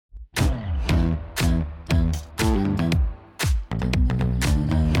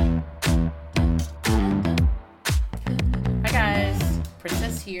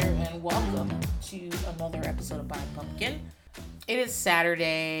here, and welcome to another episode of By Pumpkin. It is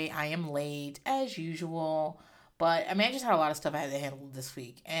Saturday. I am late, as usual, but I just had a lot of stuff I had to handle this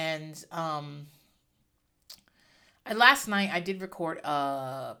week. And last night I did record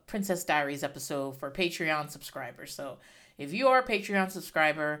a Princess Diaries episode for Patreon subscribers. So if you are a Patreon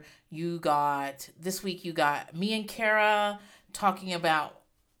subscriber, this week you got me and Kara talking about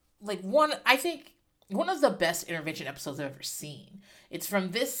one of the best Intervention episodes I've ever seen. It's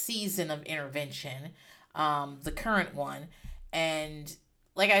from this season of Intervention, the current one. And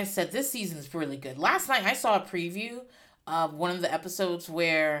like I said, this season is really good. Last night I saw a preview of one of the episodes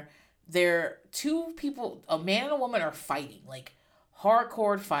where two people, a man and a woman, are fighting,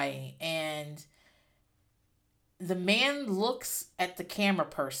 hardcore fighting. And the man looks at the camera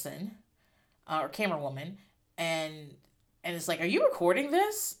person, or camera woman, and it's like, "Are you recording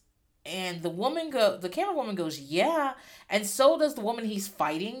this?" And the camera woman goes, "Yeah." And so does the woman he's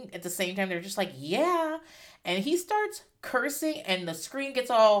fighting at the same time. They're just like, "Yeah." And he starts cursing and the screen gets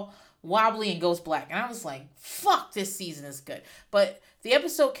all wobbly and goes black. And I was like, fuck, this season is good. But the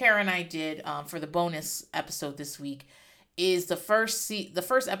episode Kara and I did for the bonus episode this week is the first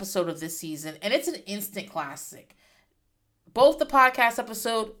episode of this season. And it's an instant classic. Both the podcast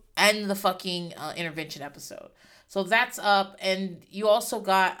episode and the fucking Intervention episode. So that's up. And you also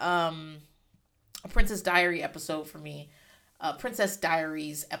got a Princess Diaries episode for me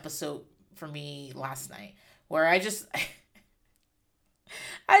last night, where I just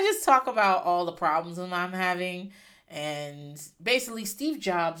talk about all the problems that I'm having. And basically Steve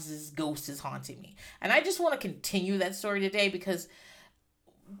Jobs' ghost is haunting me. And I just want to continue that story today, because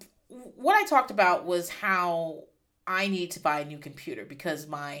what I talked about was how I need to buy a new computer because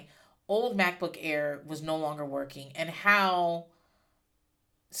my old MacBook Air was no longer working, and how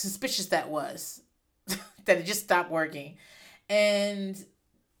suspicious that was that it just stopped working. And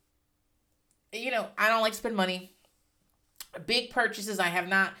I don't like to spend money. Big purchases I have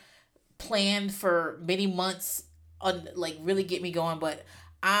not planned for many months on, really get me going. But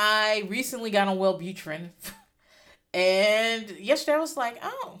I recently got on Wellbutrin. And yesterday I was like,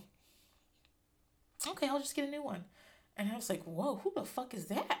 oh, okay, I'll just get a new one. And I was like, whoa, who the fuck is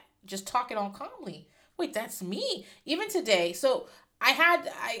that? Just talking all calmly. Wait, that's me. Even today. So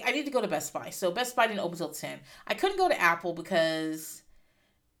I need to go to Best Buy. So Best Buy didn't open till 10. I couldn't go to Apple because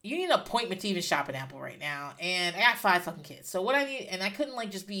you need an appointment to even shop at Apple right now. And I got 5 fucking kids. So what I need, and I couldn't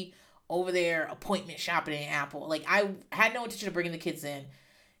just be over there appointment shopping in Apple. I had no intention of bringing the kids in.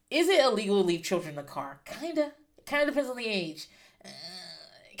 Is it illegal to leave children in the car? Kinda. It kind of depends on the age.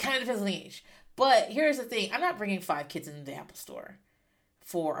 But here's the thing. I'm not bringing 5 kids into the Apple store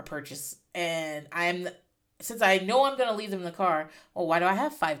for a purchase. And since I know I'm going to leave them in the car, well, why do I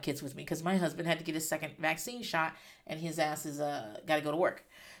have 5 kids with me? Because my husband had to get his second vaccine shot and his ass is got to go to work.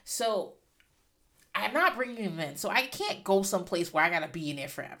 So I'm not bringing him in. So I can't go someplace where I got to be in there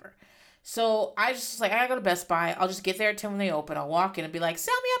forever. So I just I got to go to Best Buy. I'll just get there at 10 when they open. I'll walk in and be like,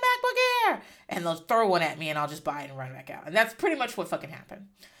 "Sell me a MacBook Air." And they'll throw one at me and I'll just buy it and run back out. And that's pretty much what fucking happened.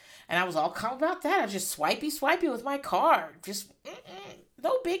 And I was all calm about that. I just swipey with my card. Just,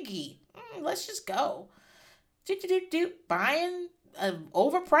 no biggie. Let's just go. Buying an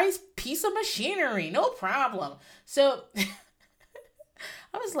overpriced piece of machinery. No problem. So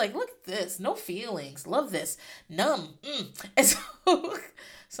I was like, look at this. No feelings. Love this. Numb. And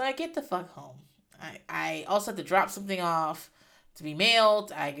so I get the fuck home. I also have to drop something off to be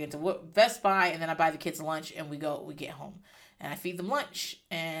mailed. I get to Best Buy, and then I buy the kids lunch, and we get home. And I feed them lunch.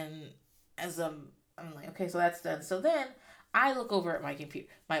 And as I'm like, okay, so that's done. So then I look over at my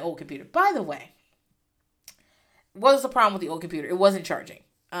old computer. By the way, what was the problem with the old computer? It wasn't charging.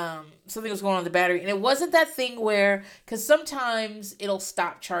 Something was going on with the battery. And it wasn't that thing where, because sometimes it'll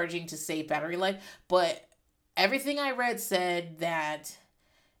stop charging to save battery life. But everything I read said that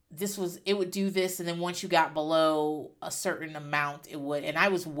it would do this. And then once you got below a certain amount, it would. And I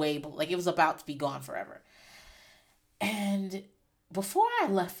was way below, it was about to be gone forever. And before I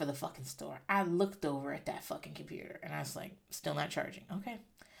left for the fucking store, I looked over at that fucking computer and I was like, still not charging. Okay.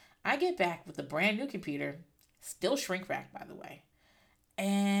 I get back with a brand new computer, still shrink wrapped, by the way.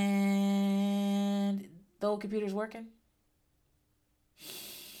 And the old computer's working.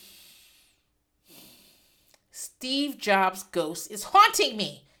 Steve Jobs' ghost is haunting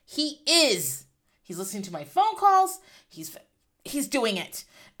me. He is. He's listening to my phone calls. He's doing it.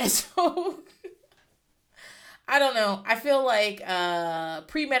 And so I don't know. I feel like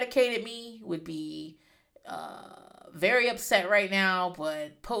pre-medicated me would be very upset right now,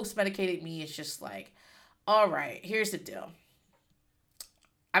 but post-medicated me is just like, all right, here's the deal.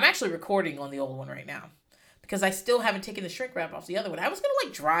 I'm actually recording on the old one right now because I still haven't taken the shrink wrap off the other one. I was gonna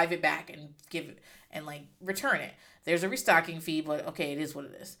like drive it back and give it and like return it. There's a restocking fee, but okay, it is what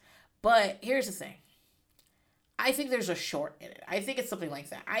it is. But here's the thing. I think there's a short in it. I think it's something like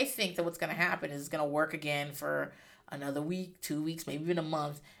that. I think that what's going to happen is it's going to work again for another week, 2 weeks, maybe even a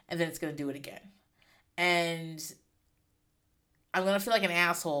month, and then it's going to do it again. And I'm going to feel like an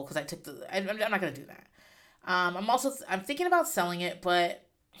asshole because I took the... I'm not going to do that. I'm thinking about selling it, but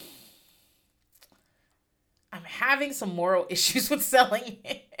I'm having some moral issues with selling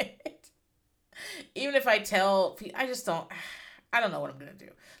it. Even if I tell... I just don't... I don't know what I'm going to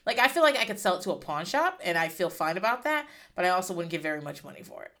do. Like, I feel like I could sell it to a pawn shop, and I feel fine about that, but I also wouldn't get very much money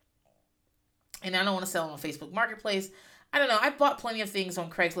for it. And I don't want to sell it on Facebook Marketplace. I don't know. I bought plenty of things on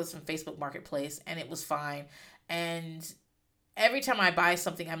Craigslist and Facebook Marketplace, and it was fine. And every time I buy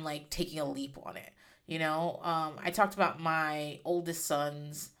something, I'm, like, taking a leap on it. You know? I talked about my oldest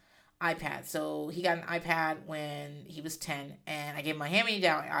son's iPad. So he got an iPad when he was 10, and I gave him my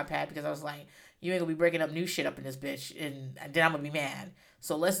hand-me-down iPad because I was like, you ain't gonna be breaking up new shit up in this bitch, and then I'm gonna be mad.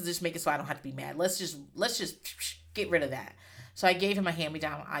 So let's just make it so I don't have to be mad. Let's just get rid of that. So I gave him a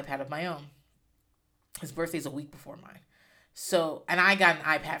hand-me-down iPad of my own. His birthday's a week before mine. So, and I got an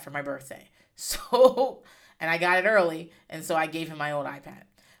iPad for my birthday. So, and I got it early, and so I gave him my old iPad.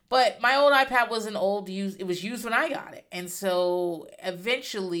 But my old iPad was it was used when I got it. And so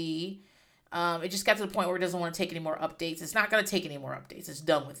eventually, it just got to the point where it doesn't want to take any more updates. It's not going to take any more updates. It's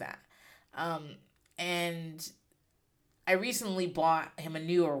done with that. And I recently bought him a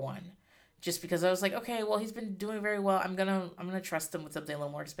newer one just because I was like, okay, well, he's been doing very well. I'm going to trust him with something a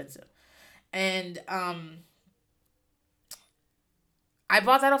little more expensive. And, I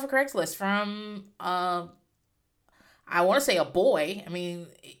bought that off of Craigslist from, I want to say a boy. I mean,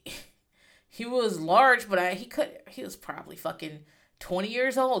 he was large, but he was probably fucking 20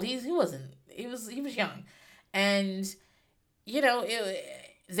 years old. He was young. And, you know,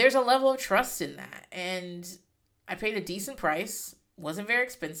 there's a level of trust in that. And I paid a decent price. Wasn't very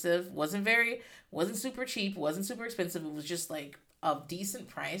expensive. Wasn't super cheap. Wasn't super expensive. It was just like a decent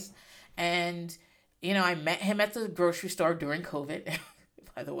price. And, you know, I met him at the grocery store during COVID.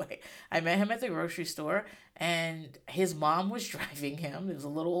 By the way, I met him at the grocery store, and his mom was driving him. There was a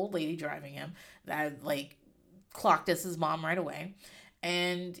little old lady driving him that like clocked as his mom right away.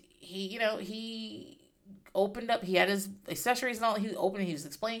 And he opened up, he had his accessories and all, he opened, he was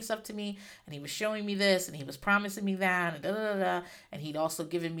explaining stuff to me, and he was showing me this, and he was promising me that, and and he'd also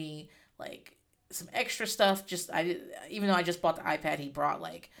given me like some extra stuff. Even though I just bought the iPad, he brought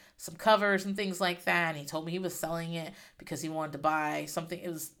like some covers and things like that, and he told me he was selling it because he wanted to buy something. It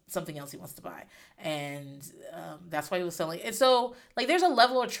was something else he wants to buy, and that's why he was selling it. And so like there's a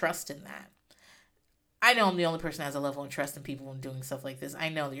level of trust in that. I know I'm the only person that has a level of trust in people when doing stuff like this. I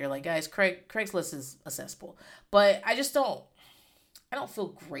know that you're like, guys, Craigslist is a cesspool. But I don't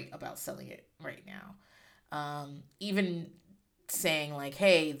feel great about selling it right now. Even saying like,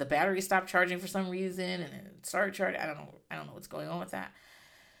 hey, the battery stopped charging for some reason and it started charging. I don't know what's going on with that.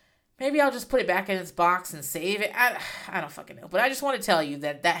 Maybe I'll just put it back in its box and save it. I don't fucking know. But I just want to tell you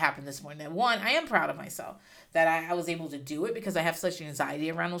that happened this morning. That one, I am proud of myself that I was able to do it because I have such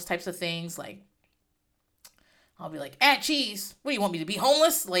anxiety around those types of things. Like, I'll be like, cheese, what do you want me to be,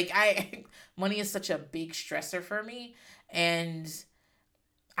 homeless? Like, money is such a big stressor for me. And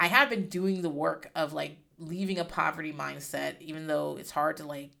I have been doing the work of, like, leaving a poverty mindset, even though it's hard to,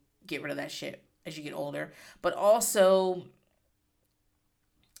 like, get rid of that shit as you get older. But also,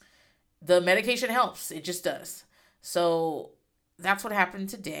 the medication helps. It just does. So, that's what happened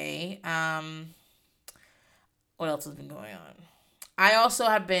today. What else has been going on? I also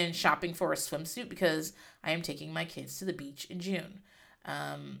have been shopping for a swimsuit because I am taking my kids to the beach in June.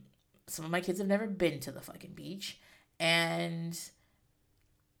 Some of my kids have never been to the fucking beach. And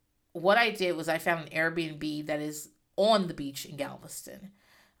what I did was I found an Airbnb that is on the beach in Galveston.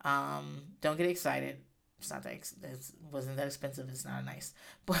 Don't get excited. It's not that it wasn't that expensive. It's not nice.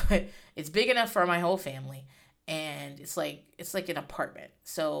 But it's big enough for my whole family. And it's like an apartment.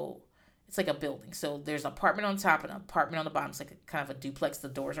 So it's like a building. So there's an apartment on top and an apartment on the bottom. It's like kind of a duplex. The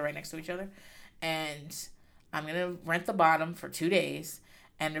doors are right next to each other. And I'm going to rent the bottom for 2 days.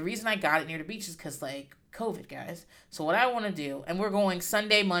 And the reason I got it near the beach is because, like, COVID, guys. So what I want to do, and we're going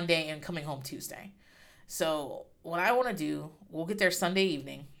Sunday, Monday, and coming home Tuesday. So what I want to do, we'll get there Sunday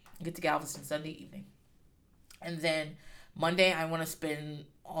evening. Get to Galveston Sunday evening. And then Monday, I want to spend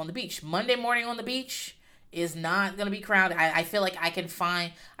on the beach. Monday morning on the beach is not going to be crowded. I feel like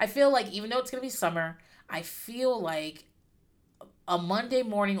even though it's going to be summer, I feel like a Monday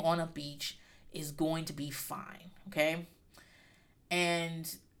morning on a beach is going to be fine. Okay.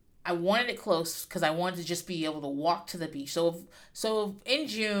 And I wanted it close because I wanted to just be able to walk to the beach. So in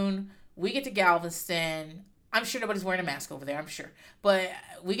June we get to Galveston. I'm sure nobody's wearing a mask over there. I'm sure, but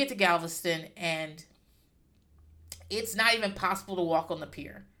we get to Galveston and it's not even possible to walk on the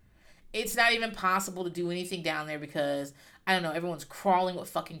pier. It's not even possible to do anything down there because I don't know. Everyone's crawling with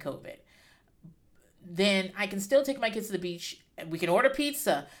fucking COVID. Then I can still take my kids to the beach. We can order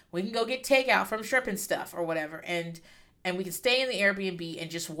pizza. We can go get takeout from Shrimp and Stuff or whatever, and we can stay in the Airbnb and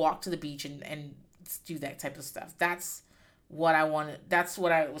just walk to the beach and do that type of stuff. That's what I wanted. That's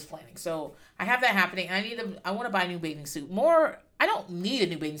what I was planning. So I have that happening. I want to buy a new bathing suit. I don't need a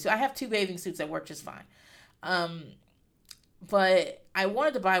new bathing suit. I have 2 bathing suits that work just fine. But I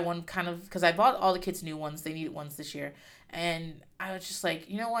wanted to buy one kind of because I bought all the kids new ones. They needed ones this year, and I was just like,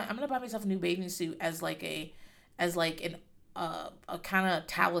 you know what? I'm gonna buy myself a new bathing suit as like an a kind of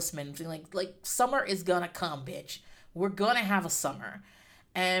talisman thing. Like summer is gonna come, bitch. We're gonna have a summer,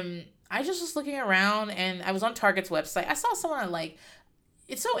 and I just was looking around, and I was on Target's website. I saw someone I like.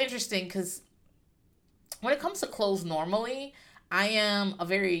 It's so interesting because when it comes to clothes, normally I am a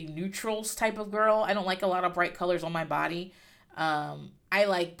very neutrals type of girl. I don't like a lot of bright colors on my body. I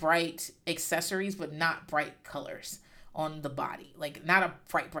like bright accessories, but not bright colors on the body. Like not a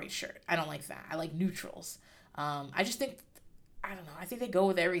bright shirt. I don't like that. I like neutrals. I just think, I don't know. I think they go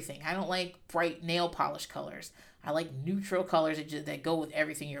with everything. I don't like bright nail polish colors. I like neutral colors that go with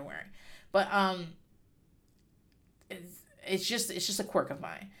everything you're wearing. But it's just a quirk of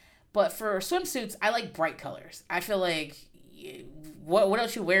mine. But for swimsuits, I like bright colors. I feel like what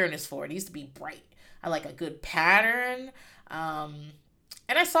else you wearing this for? It needs to be bright. I like a good pattern.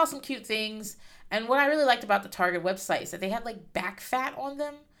 And I saw some cute things. And what I really liked about the Target website is that they had like back fat on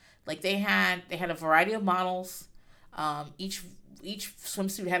them. Like they had a variety of models. Each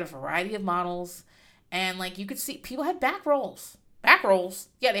swimsuit had a variety of models. And like you could see people had back rolls. Back rolls.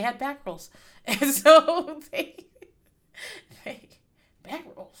 Yeah, they had back rolls. And so they back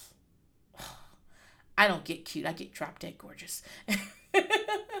rolls. I don't get cute. I get drop dead gorgeous.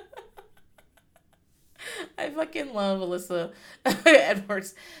 I fucking love Alyssa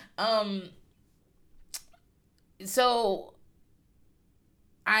Edwards. So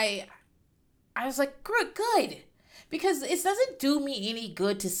I was like, good. Because it doesn't do me any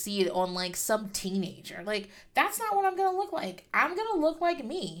good to see it on like some teenager. Like, that's not what I'm going to look like. I'm going to look like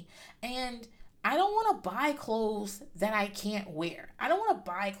me. And I don't want to buy clothes that I can't wear. I don't want to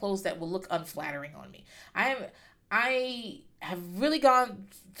buy clothes that will look unflattering on me. I have really gone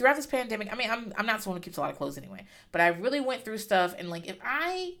throughout this pandemic. I mean, I'm not someone who keeps a lot of clothes anyway, but I really went through stuff, and like if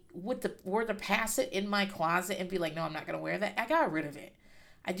I were to pass it in my closet and be like, no, I'm not gonna wear that, I got rid of it.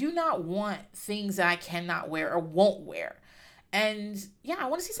 I do not want things that I cannot wear or won't wear. And yeah, I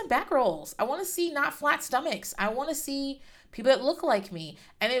want to see some back rolls. I want to see not flat stomachs. I want to see people that look like me.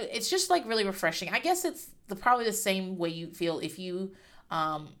 And it's just like really refreshing. I guess it's probably the same way you feel if you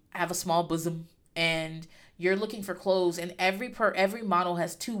have a small bosom and you're looking for clothes and every model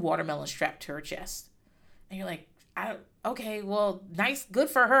has 2 watermelons strapped to her chest. And you're like, okay, well, nice, good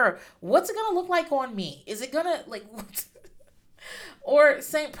for her. What's it going to look like on me? Is it going to like... Or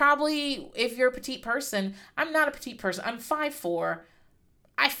probably if you're a petite person, I'm not a petite person. I'm 5'4".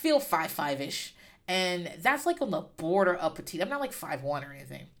 I feel 5'5"-ish. And that's like on the border of petite. I'm not like 5'1" or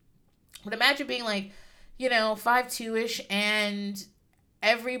anything. But imagine being like, 5'2"-ish, and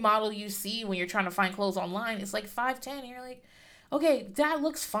every model you see when you're trying to find clothes online is like 5'10". And you're like, okay, that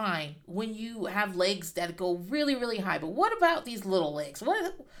looks fine when you have legs that go really, really high. But what about these little legs?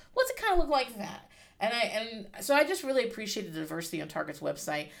 What's it kind of look like that? And so I just really appreciate the diversity on Target's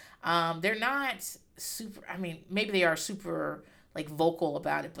website. They're not super, I mean, maybe they are super like vocal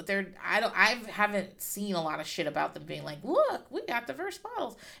about it, but I haven't seen a lot of shit about them being like, look, we got diverse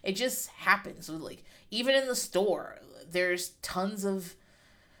models. It just happens. Like, even in the store, there's tons of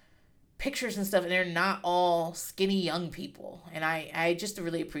pictures and stuff, and they're not all skinny young people. And I just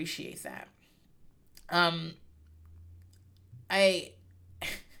really appreciate that.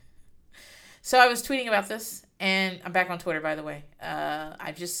 So I was tweeting about this, and I'm back on Twitter, by the way.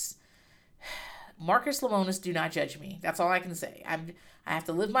 Marcus Lemonis, do not judge me. That's all I can say. I have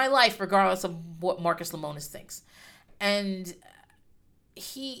to live my life regardless of what Marcus Lemonis thinks. And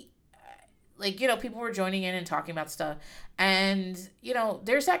he, people were joining in and talking about stuff. And,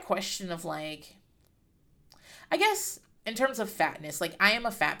 there's that question of like, I guess in terms of fatness, like I am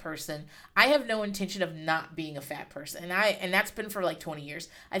a fat person. I have no intention of not being a fat person. And that's been for like 20 years.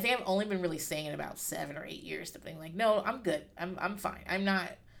 I think I've only been really saying it about 7 or 8 years to being like, no, I'm good. I'm fine. I'm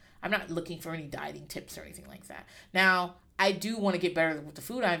not looking for any dieting tips or anything like that. Now, I do want to get better with the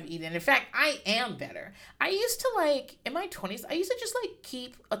food I'm eating. And in fact, I am better. I used to like, in my 20s, I used to just like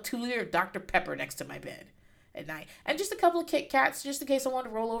keep a 2-liter of Dr. Pepper next to my bed at night. And just a couple of Kit Kats just in case I wanted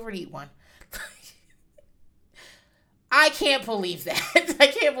to roll over and eat one. I can't believe that. I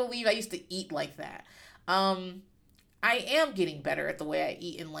can't believe I used to eat like that. I am getting better at the way I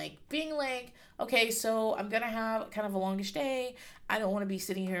eat and like being like, okay, so I'm going to have kind of a longish day. I don't want to be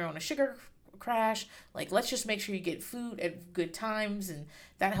sitting here on a sugar crash. Like, let's just make sure you get food at good times, and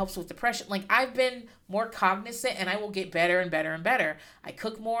that helps with depression. Like, I've been more cognizant, and I will get better and better and better. I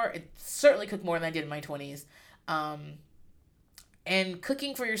cook more. I certainly cook more than I did in my 20s. And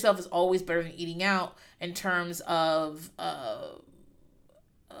cooking for yourself is always better than eating out in terms of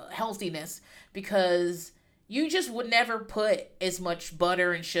healthiness, because you just would never put as much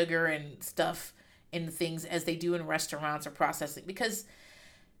butter and sugar and stuff in things as they do in restaurants or processing, because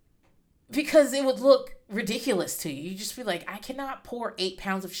it would look ridiculous to you. You just be like, I cannot pour 8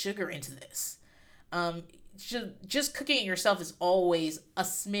 pounds of sugar into this. Just cooking it yourself is always a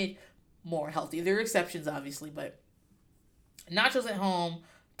smidge more healthy. There are exceptions, obviously, but nachos at home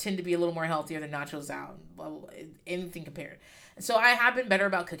tend to be a little more healthier than nachos out. Anything compared. And so I have been better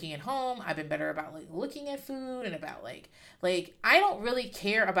about cooking at home. I've been better about like looking at food and about like I don't really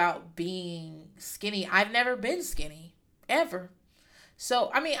care about being skinny. I've never been skinny ever.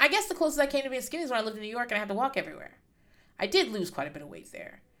 So, I mean, I guess the closest I came to being skinny is when I lived in New York and I had to walk everywhere. I did lose quite a bit of weight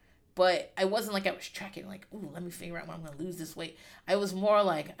there. But I wasn't like I was tracking, like, ooh, let me figure out when I'm going to lose this weight. I was more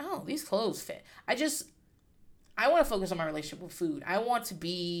like, oh, these clothes fit. I want to focus on my relationship with food. I want to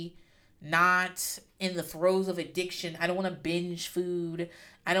be not in the throes of addiction. I don't want to binge food.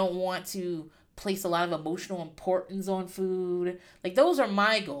 I don't want to place a lot of emotional importance on food. Like, those are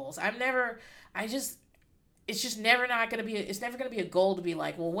my goals. It's just never not going to be, it's never going to be a goal to be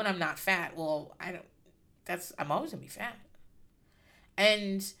like, well, when I'm not fat, well, I'm always going to be fat.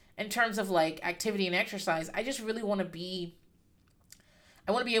 And in terms of like activity and exercise, I just really want to be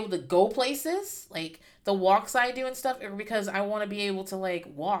able to go places, like the walks I do and stuff, because I want to be able to like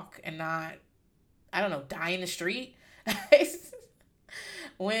walk and not, I don't know, die in the street.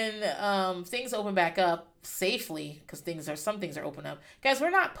 When things open back up safely, because some things are open up. Guys,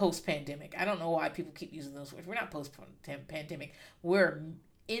 we're not post-pandemic. I don't know why people keep using those words. We're not post-pandemic. We're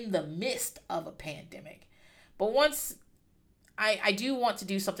in the midst of a pandemic. But once I do want to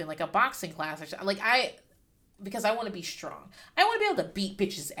do something like a boxing class, or something, because I want to be strong. I want to be able to beat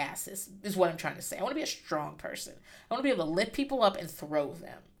bitches' asses, is what I'm trying to say. I want to be a strong person. I want to be able to lift people up and throw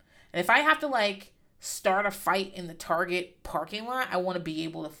them. And if I have to like start a fight in the Target parking lot, I want to be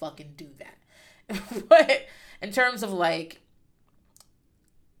able to fucking do that. But in terms of like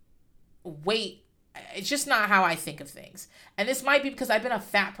weight, it's just not how I think of things. And this might be because I've been a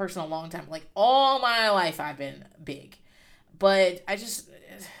fat person a long time. Like, all my life I've been big. But I just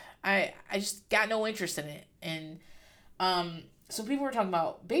got no interest in it. And so people were talking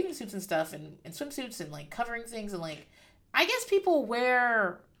about bathing suits and stuff, and swimsuits and like covering things, and like, I guess people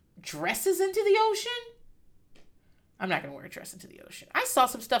wear dresses into the ocean. I'm not going to wear a dress into the ocean. I saw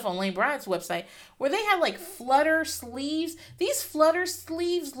some stuff on Lane Bryant's website where they had like flutter sleeves. These flutter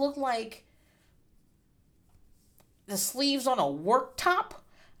sleeves look like the sleeves on a work top.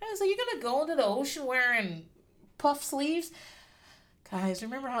 I was like, you're going to go into the ocean wearing puff sleeves? Guys,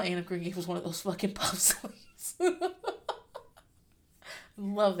 remember how Anne of Green Gables was one of those fucking puff sleeves?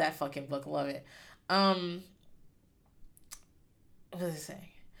 Love that fucking book. Love it. What was I saying?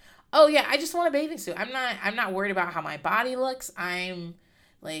 Oh yeah, I just want a bathing suit. I'm not worried about how my body looks. I'm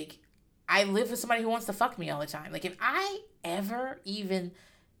like, I live with somebody who wants to fuck me all the time. Like, if I ever even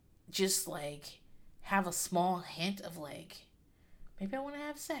just like have a small hint of like, maybe I want to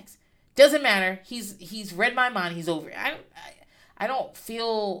have sex, doesn't matter. He's read my mind. He's over it. I'm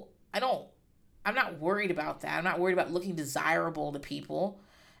not worried about that. I'm not worried about looking desirable to people.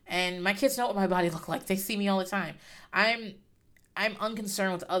 And my kids know what my body look like. They see me all the time. I'm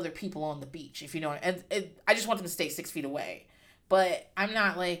unconcerned with other people on the beach, if you know. And I just want them to stay 6 feet away. But I'm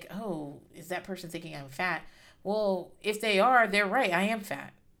not like, oh, is that person thinking I'm fat? Well, if they are, they're right. I am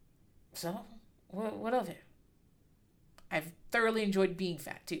fat. So, what of it? I've thoroughly enjoyed being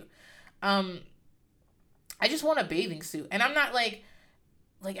fat, too. I just want a bathing suit. And I'm not like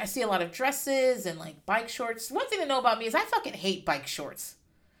I see a lot of dresses and like bike shorts. One thing to know about me is I fucking hate bike shorts.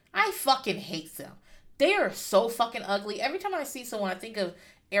 I fucking hate them. They are so fucking ugly. Every time I see someone, I think of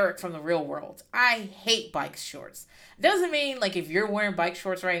Eric from The Real World. I hate bike shorts. Doesn't mean like if you're wearing bike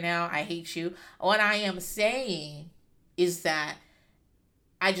shorts right now, I hate you. What I am saying is that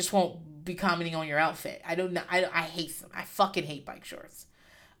I just won't be commenting on your outfit. I don't know. I hate them. I fucking hate bike shorts.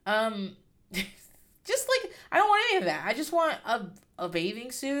 Just like, I don't want any of that. I just want a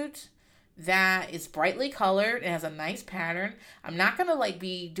bathing suit that is brightly colored and has a nice pattern. I'm not gonna like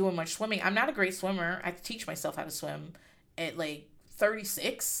be doing much swimming. I'm not a great swimmer. I have to teach myself how to swim at like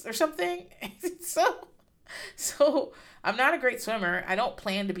 36 or something. So I'm not a great swimmer. I don't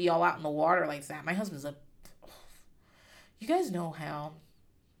plan to be all out in the water like that. My husband's a. You guys know how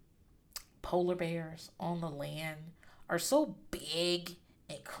polar bears on the land are so big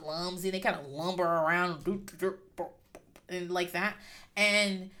and clumsy. They kind of lumber around and like that.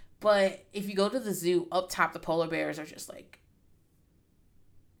 But if you go to the zoo, up top, the polar bears are just like,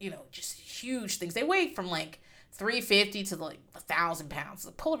 just huge things. They weigh from like 350 to like 1,000 pounds.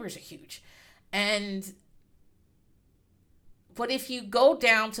 The polar bears are huge. But if you go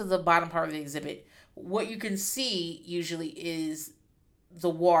down to the bottom part of the exhibit, what you can see usually is the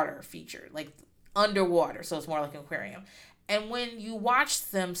water feature, like underwater. So it's more like an aquarium. And when you watch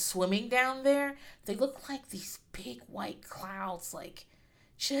them swimming down there, they look like these big white clouds, like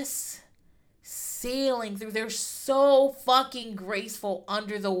just sailing through. They're so fucking graceful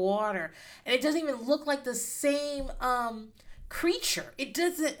under the water. And it doesn't even look like the same creature. It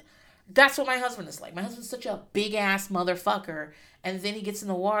doesn't. That's what my husband is like. My husband's such a big ass motherfucker. And then he gets in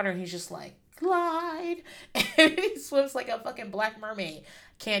the water and he's just like, glide. And he swims like a fucking black mermaid.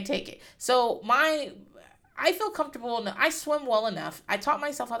 Can't take it. So I feel comfortable. I swim well enough. I taught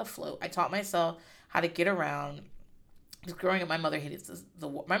myself how to float. I taught myself how to get around. Because growing up, my mother hated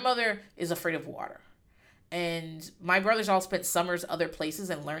my mother is afraid of water. And my brothers all spent summers other places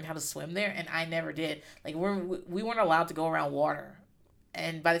and learned how to swim there. And I never did. Like we weren't allowed to go around water.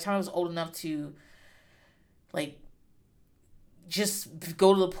 And by the time I was old enough to, like, just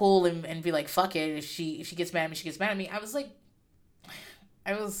go to the pool and be like, fuck it. If she gets mad at me, she gets mad at me. I was like,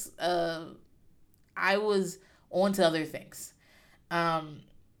 I was on to other things. And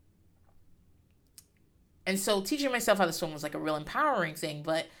so teaching myself how to swim was like a real empowering thing.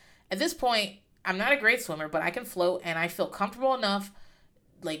 But at this point, I'm not a great swimmer, but I can float and I feel comfortable enough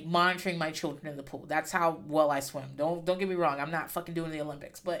like monitoring my children in the pool. That's how well I swim. Don't get me wrong. I'm not fucking doing the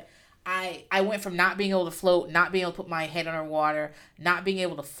Olympics, but I went from not being able to float, not being able to put my head underwater, not being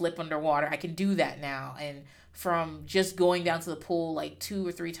able to flip underwater. I can do that now. And from just going down to the pool like 2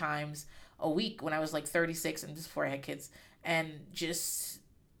 or 3 times a week when I was like 36 and just before I had kids, and just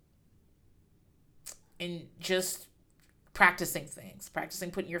practicing things, practicing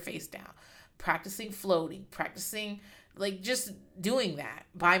putting your face down, practicing floating, practicing like just doing that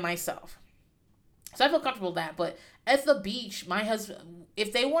by myself. So I feel comfortable with that. But at the beach, my husband,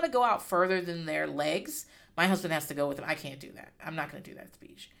 if they want to go out further than their legs, my husband has to go with them. I can't do that. I'm not going to do that at the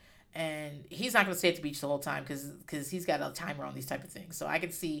beach. And he's not going to stay at the beach the whole time because he's got a timer on these type of things. So I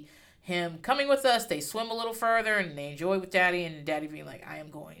can see him coming with us. They swim a little further and they enjoy with daddy, and daddy being like, I am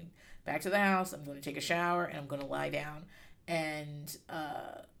going back to the house. I'm going to take a shower and I'm going to lie down. And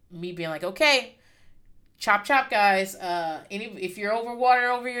me being like, okay, chop chop, guys. If you're over water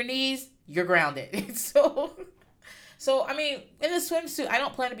over your knees, you're grounded. So I mean, in the swimsuit, I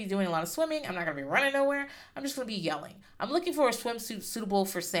don't plan to be doing a lot of swimming. I'm not gonna be running nowhere. I'm just gonna be yelling. I'm looking for a swimsuit suitable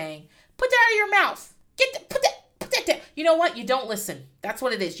for saying, "Put that out of your mouth. Put that down." You know what? You don't listen. That's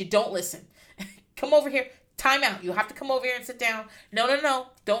what it is. You don't listen. Come over here. Time out. You have to come over here and sit down. No.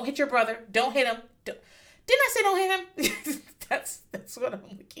 Don't hit your brother. Don't hit him. Didn't I say don't hit him? That's what I'm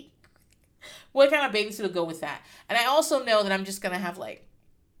looking. What kind of bathing suit will go with that? And I also know that I'm just going to have I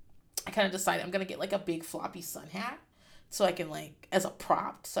kind of decided I'm going to get like a big floppy sun hat so I can as a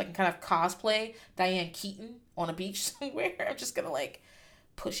prop, so I can kind of cosplay Diane Keaton on a beach somewhere. I'm just going to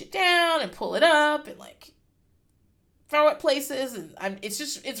push it down and pull it up and throw it places. And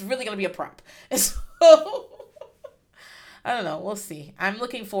it's really going to be a prop. And so I don't know. We'll see. I'm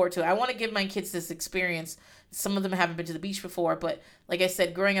looking forward to it. I want to give my kids this experience. Some of them haven't been to the beach before, but like I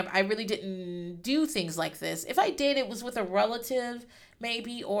said, growing up, I really didn't do things like this. If I did, it was with a relative,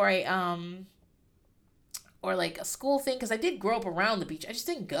 maybe, or a school thing, because I did grow up around the beach. I just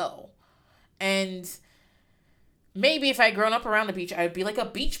didn't go. And maybe if I had grown up around the beach, I would be like a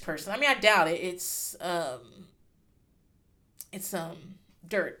beach person. I mean, I doubt it. It's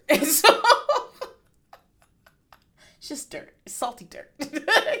dirt. So it's just dirt. It's salty dirt.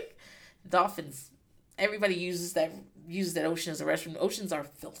 Dolphins. Everybody uses that ocean as a restroom. Oceans are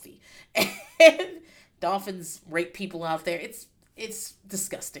filthy. And dolphins rape people out there. It's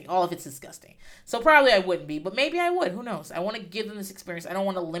disgusting. All of it's disgusting. So probably I wouldn't be, but maybe I would. Who knows? I want to give them this experience. I don't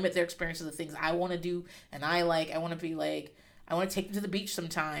want to limit their experience to the things I want to do and I like. I want to be I want to take them to the beach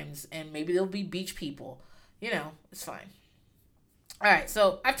sometimes, and maybe they'll be beach people. It's fine. All right,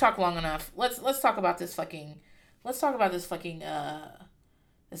 so I've talked long enough. Let's talk about this fucking this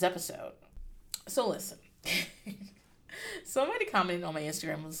episode. So listen, Somebody commented on my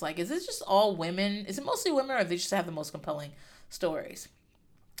Instagram was like, "Is this just all women? Is it mostly women, or they just have the most compelling stories?"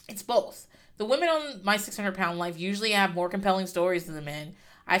 It's both. The women on My 600 Pound Life usually have more compelling stories than the men.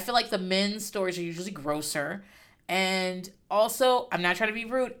 I feel like the men's stories are usually grosser. And also, I'm not trying to be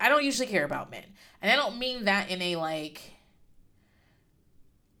rude. I don't usually care about men. And I don't mean that in a like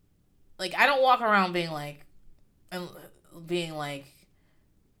I don't walk around and being like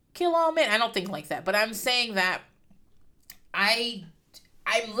kill all men. I don't think like that. But I'm saying that I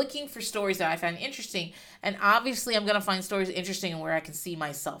I'm looking for stories that I find interesting, and obviously I'm gonna find stories interesting where I can see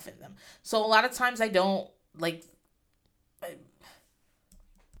myself in them. So a lot of times I don't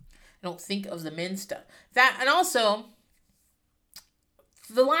think of the men stuff. That and also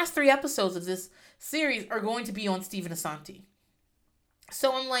the last 3 episodes of this series are going to be on Stephen Asante.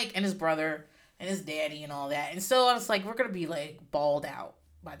 So I'm like, and his brother and his daddy and all that. And so I was like, we're gonna be like balled out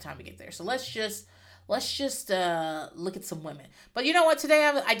by the time we get there. So let's just look at some women. But you know what? Today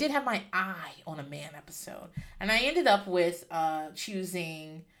I did have my eye on a man episode, and I ended up with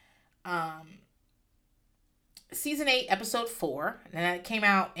choosing um season 8, episode 4, and that came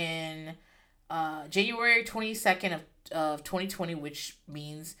out in January 22nd of 2020, which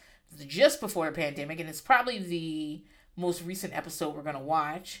means just before the pandemic, and it's probably the most recent episode we're gonna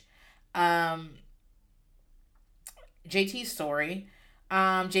watch. Um, JT's story.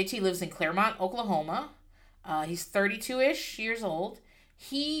 JT lives in Claremont, Oklahoma. He's 32-ish years old.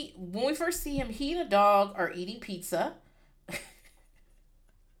 When we first see him, he and a dog are eating pizza.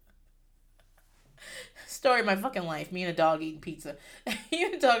 Story of my fucking life. Me and a dog eating pizza. He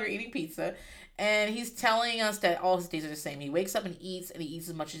and a dog are eating pizza. And he's telling us that all his days are the same. He wakes up and he eats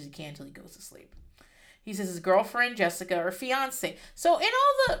as much as he can until he goes to sleep. He says his girlfriend, Jessica, or fiance. So in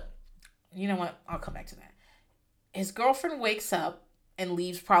all the... You know what? I'll come back to that. His girlfriend wakes up and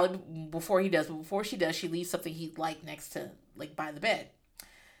leaves probably before he does. But before she does, she leaves something he'd like next to, like, by the bed.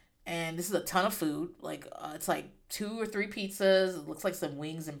 And this is a ton of food. Like, it's like 2 or 3 pizzas. It looks like some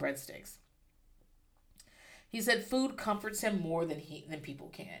wings and breadsticks. He said food comforts him more than people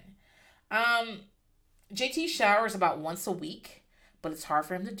can. Um, JT showers about once a week, but it's hard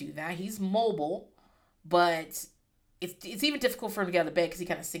for him to do that. He's mobile, but it's even difficult for him to get out of the bed because he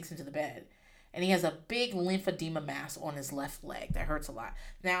kind of sinks into the bed. And he has a big lymphedema mass on his left leg that hurts a lot.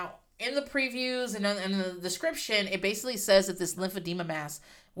 Now, in the previews and in the description, it basically says that this lymphedema mass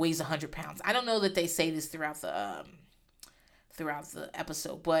weighs 100 pounds. I don't know that they say this throughout the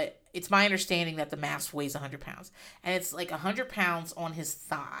episode, but it's my understanding that the mass weighs 100 pounds. And it's like 100 pounds on his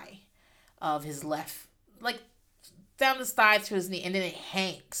thigh of his left, like down his thigh to his knee, and then it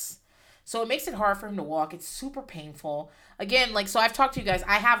hangs. So it makes it hard for him to walk. It's super painful. Again, so I've talked to you guys.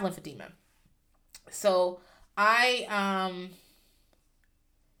 I have lymphedema. So I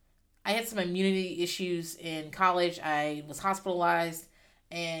had some immunity issues in college. I was hospitalized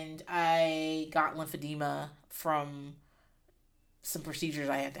and I got lymphedema from some procedures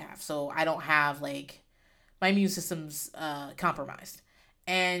I had to have. So I don't have my immune system's compromised.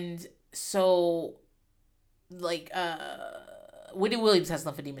 And so Wendy Williams has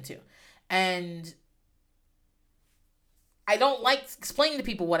lymphedema too. And I don't like explaining to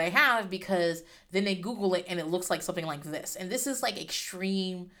people what I have because then they Google it and it looks like something like this. And this is like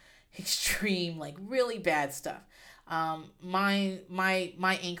extreme, like really bad stuff. My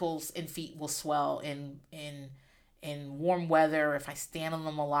ankles and feet will swell in warm weather if I stand on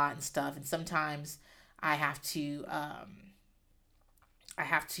them a lot and stuff. And sometimes I have to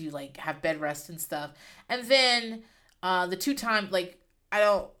have bed rest and stuff. And then the 2 times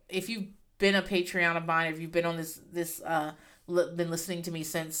if you've been a Patreon of mine, if you've been on this been listening to me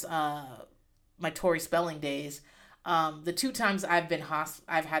since my Tori Spelling days, the 2 times I've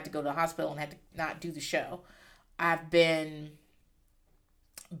had to go to the hospital and had to not do the show, I've been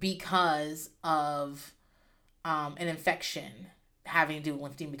because of an infection having to do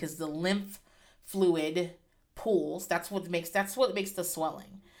with lymphedema, because the lymph fluid pools. That's what makes the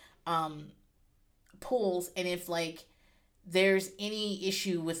swelling pools. And if there's any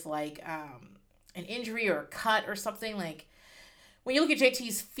issue with an injury or a cut or something, when you look at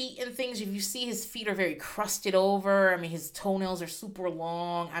JT's feet and things, if you see his feet are very crusted over. I mean, his toenails are super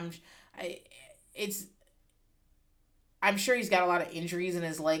long. I'm sure he's got a lot of injuries in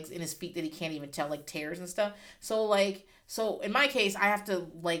his legs, in his feet, that he can't even tell, tears and stuff. So in my case, I have to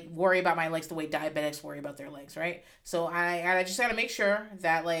worry about my legs the way diabetics worry about their legs, right? So I just gotta make sure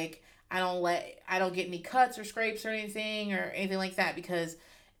that I don't get any cuts or scrapes or anything like that, because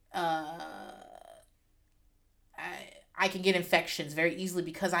I can get infections very easily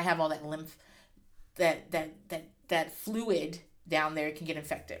because I have all that lymph, that fluid down there. It can get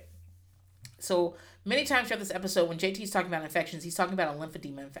infected. So many times throughout this episode, when JT's talking about infections, he's talking about a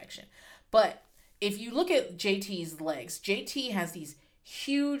lymphedema infection. But if you look at JT's legs, JT has these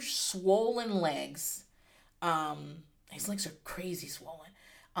huge swollen legs. His legs are crazy swollen.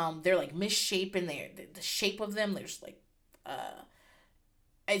 They're like misshapen. The shape of them, there's like,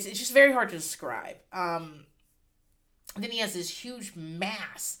 it's just very hard to describe. Then he has this huge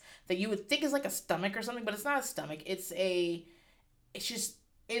mass that you would think is like a stomach or something, but it's not a stomach. It's just,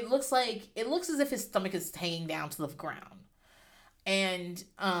 it looks as if his stomach is hanging down to the ground. And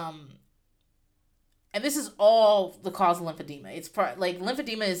this is all the cause of lymphedema. It's like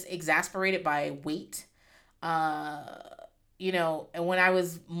lymphedema is exasperated by weight. And when I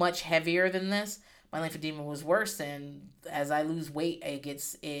was much heavier than this, my lymphedema was worse. And as I lose weight,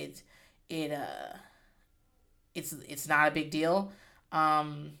 it's not a big deal.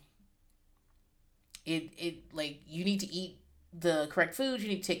 Like, you need to eat the correct foods. You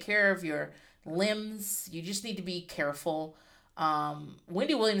need to take care of your limbs. You just need to be careful.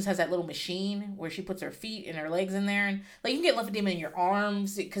 Wendy Williams has that little machine where she puts her feet and her legs in there, and like, you can get lymphedema in your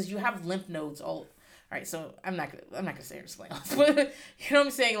arms because you have lymph nodes all right. So I'm not gonna say or explain all this, but you know what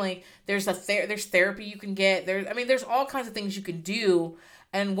I'm saying? Like, there's therapy you can get. There's all kinds of things you can do,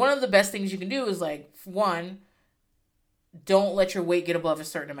 and one of the best things you can do is, like, one, don't let your weight get above a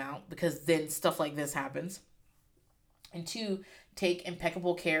certain amount, because then stuff like this happens. And two, take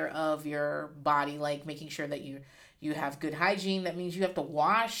impeccable care of your body, like making sure that you have good hygiene. That means you have to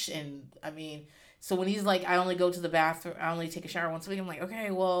wash. And so when he's like, I only go to the bathroom, I only take a shower once a week, I'm like,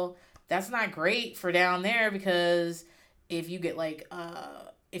 okay, well, that's not great for down there, because if you get like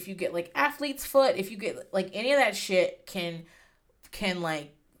athlete's foot, if you get like any of that shit can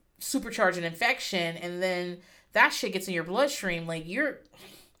like supercharge an infection, and then that shit gets in your bloodstream. Like,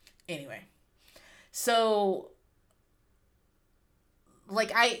 anyway. So,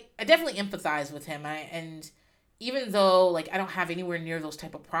 like, I definitely empathize with him. And even though, like, I don't have anywhere near those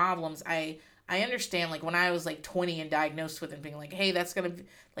type of problems, I understand, like, when I was like 20 and diagnosed with it, being like, hey, that's gonna be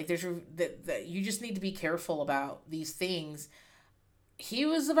like, you just need to be careful about these things. He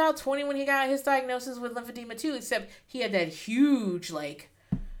was about 20 when he got his diagnosis with lymphedema too, except he had that huge, like,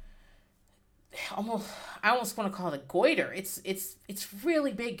 I almost want to call it a goiter. It's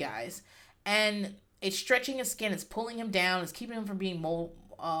really big, guys, and it's stretching his skin. It's pulling him down. It's keeping him from being mobile.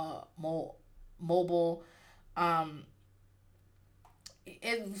 At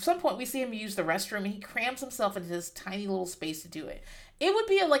some point, we see him use the restroom, and he cramps himself into this tiny little space to do it. It would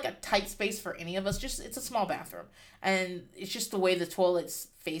be a tight space for any of us. Just, it's a small bathroom, and it's just the way the toilet's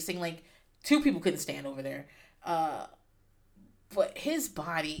facing. Like, two people couldn't stand over there. But his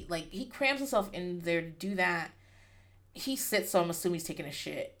body, like, he cramps himself in there to do that. He sits, so I'm assuming he's taking a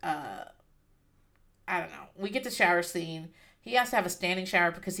shit. I don't know. We get the shower scene. He has to have a standing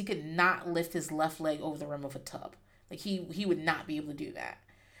shower because he could not lift his left leg over the rim of a tub. Like, he would not be able to do that.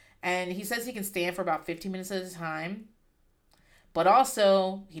 And he says he can stand for about 15 minutes at a time. But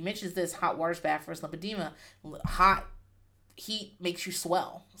also, he mentions this, hot water's bad for his lymphedema. Hot heat makes you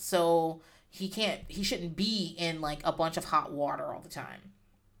swell. So he shouldn't be in, like, a bunch of hot water all the time.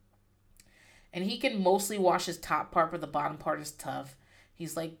 And he can mostly wash his top part, but the bottom part is tough.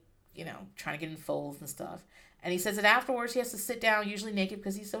 He's, like, trying to get in folds and stuff. And he says that afterwards he has to sit down, usually naked,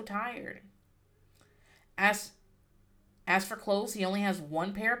 because he's so tired. As for clothes, he only has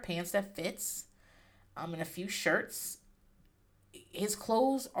one pair of pants that fits, and a few shirts. His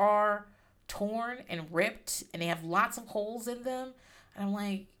clothes are torn and ripped, and they have lots of holes in them. And I'm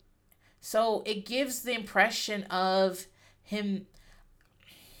like, so it gives the impression of him.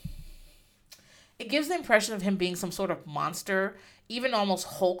 It gives the impression of him being some sort of monster, even almost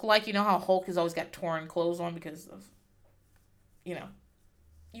Hulk-like. You know how Hulk has always got torn clothes on because of, you know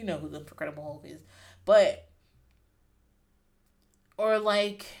who the Incredible Hulk is. But, or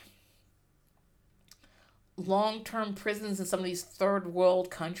like long-term prisons in some of these third world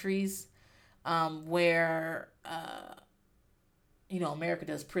countries, where, America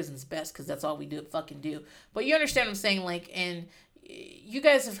does prisons best because that's all we fucking do. But you understand what I'm saying? Like, and you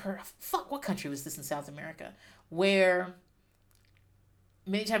guys have heard, what country was this in South America? Where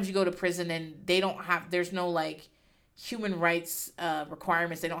many times you go to prison and there's no, like, human rights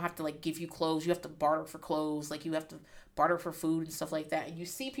requirements. They don't have to, like, give you clothes. You have to barter for clothes. Like, you have to barter for food and stuff like that. And you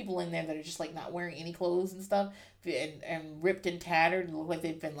see people in there that are just, like, not wearing any clothes and stuff, and ripped and tattered and look like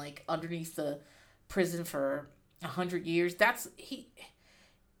they've been, like, underneath the prison for 100 years. He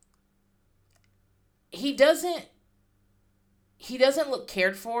doesn't look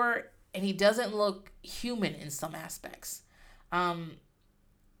cared for, and he doesn't look human in some aspects.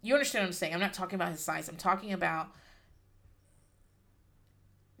 You understand what I'm saying? I'm not talking about his size. I'm talking about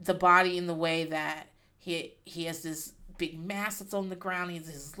the body in the way that he has this big mass that's on the ground.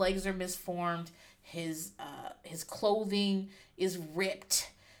 His legs are misformed. His clothing is ripped,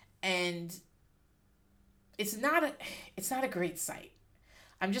 and it's not a great sight.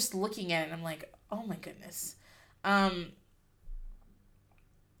 I'm just looking at it and I'm like, oh my goodness. I'll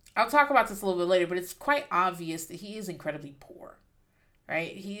talk about this a little bit later, but it's quite obvious that he is incredibly poor,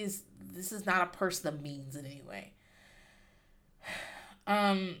 right? This is not a person of means in any way.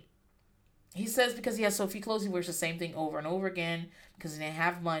 He says because he has so few clothes, he wears the same thing over and over again because he didn't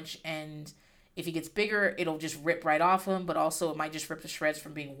have much, and if he gets bigger, it'll just rip right off him, but also it might just rip the shreds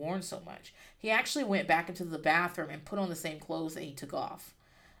from being worn so much. He actually went back into the bathroom and put on the same clothes that he took off.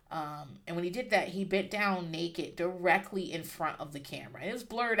 And when he did that, he bent down naked directly in front of the camera. And it was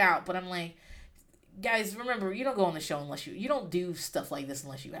blurred out, but I'm like, guys, remember, you don't go on the show unless you don't do stuff like this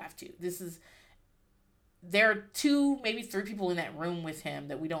unless you have to. There are 2, maybe 3 people in that room with him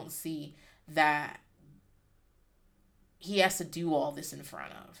that we don't see that he has to do all this in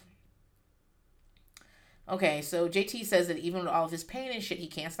front of. Okay, so JT says that even with all of his pain and shit, he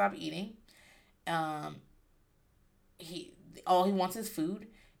can't stop eating. All he wants is food.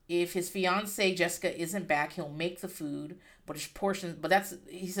 If his fiance Jessica isn't back, he'll make the food, but his portions. But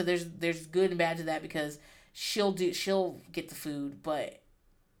he said there's good and bad to that because she'll get the food, but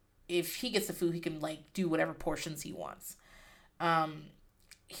if he gets the food, he can like do whatever portions he wants.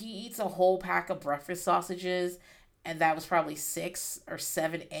 He eats a whole pack of breakfast sausages, and that was probably 6 or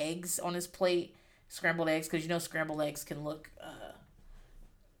 7 eggs on his plate, scrambled eggs, because scrambled eggs can look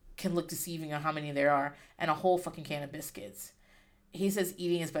deceiving on how many there are, and a whole fucking can of biscuits. He says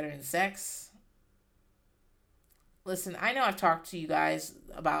eating is better than sex. Listen, I know I've talked to you guys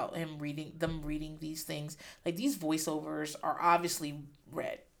about them reading these things. Like, these voiceovers are obviously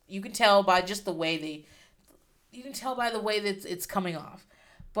read. You can tell by just the way that it's coming off.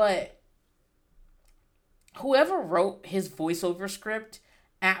 But whoever wrote his voiceover script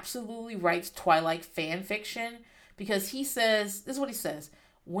absolutely writes Twilight fan fiction, because he says, this is what he says: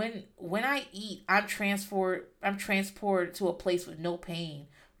 When I eat, I'm transported to a place with no pain,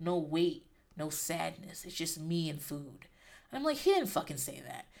 no weight, no sadness. It's just me and food. And I'm like, he didn't fucking say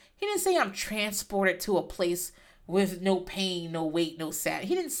that. He didn't say I'm transported to a place with no pain, no weight, no sadness.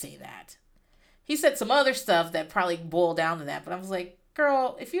 He didn't say that. He said some other stuff that probably boiled down to that. But I was like,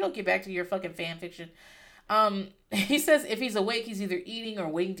 girl, if you don't get back to your fucking fan fiction. He says if he's awake, he's either eating or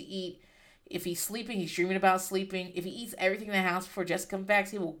waiting to eat. If he's sleeping, he's dreaming about sleeping. If he eats everything in the house before Jessica comes back,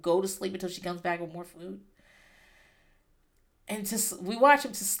 he will go to sleep until she comes back with more food. And we watch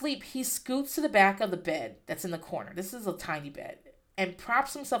him to sleep. He scoots to the back of the bed that's in the corner. This is a tiny bed. And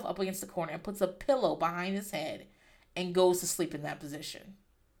props himself up against the corner and puts a pillow behind his head and goes to sleep in that position.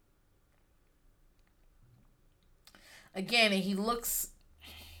 Again, he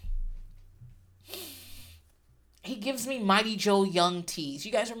gives me Mighty Joe Young tease.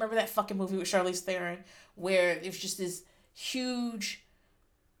 You guys remember that fucking movie with Charlize Theron where it was just this huge,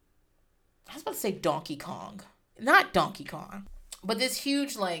 I was about to say Donkey Kong. Not Donkey Kong. But this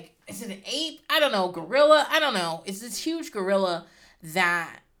huge, like, is it an ape? I don't know. Gorilla? I don't know. It's this huge gorilla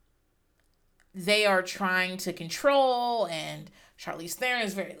that they are trying to control, and Charlize Theron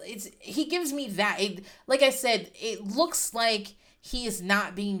is he gives me that. Like I said, it looks like he is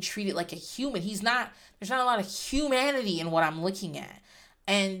not being treated like a human. There's not a lot of humanity in what I'm looking at.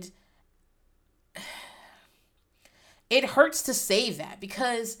 And it hurts to say that,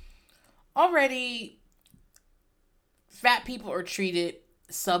 because already fat people are treated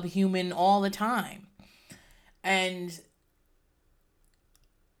subhuman all the time. And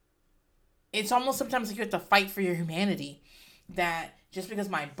it's almost sometimes like you have to fight for your humanity. That just because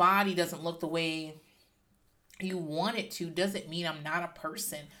my body doesn't look the way you want it to doesn't mean I'm not a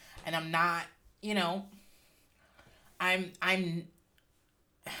person, and I'm not, I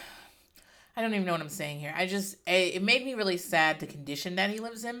don't even know what I'm saying here. It made me really sad, the condition that he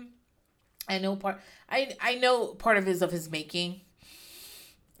lives in. I know part of it is of his making,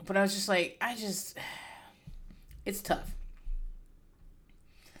 but I was just like, it's tough.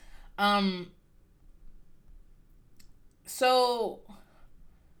 So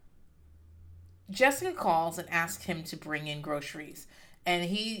Jessica calls and asks him to bring in groceries, and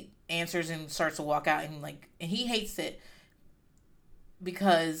he answers and starts to walk out, and he hates it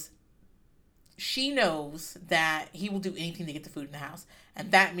because she knows that he will do anything to get the food in the house,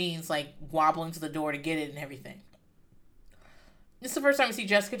 and that means like wobbling to the door to get it and everything. This is the first time we see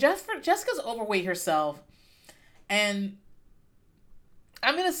Jessica. Jessica's overweight herself, and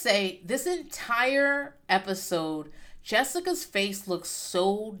I'm gonna say this entire episode, Jessica's face looks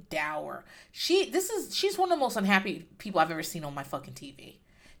so dour. She's one of the most unhappy people I've ever seen on my fucking TV.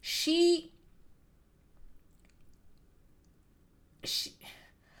 she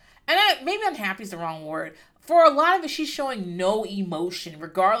and maybe unhappy is the wrong word. For a lot of it, she's showing no emotion,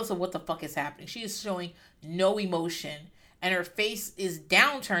 regardless of what the fuck is happening. She is showing no emotion, and her face is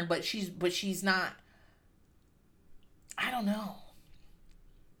downturned, but she's not. I don't know.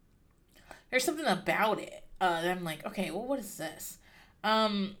 There's something about it that I'm like, okay, well, what is this?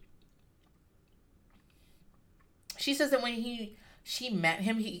 She says that when she met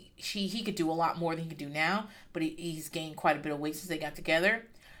him, he could do a lot more than he could do now, but he's gained quite a bit of weight since they got together.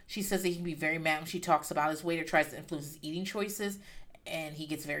 She says that he can be very mad when she talks about his weight or tries to influence his eating choices, and he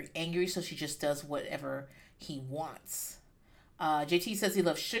gets very angry, so she just does whatever he wants. JT says he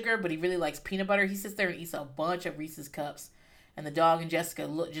loves sugar, but he really likes peanut butter. He sits there and eats a bunch of Reese's Cups, and the dog and Jessica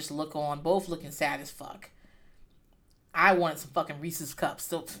look on, both looking sad as fuck. I wanted some fucking Reese's Cups,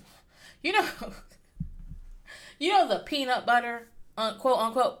 so you know, the peanut butter, quote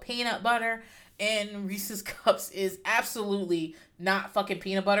unquote peanut butter, and Reese's Cups is absolutely not fucking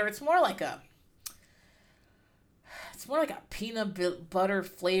peanut butter. It's more like a peanut butter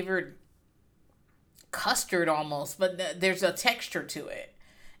flavored custard almost, but there's a texture to it.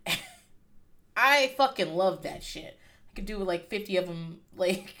 I fucking love that shit. I could do like 50 of them.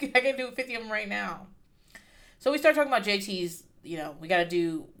 Like, I can do 50 of them right now. So we start talking about JT's, we got to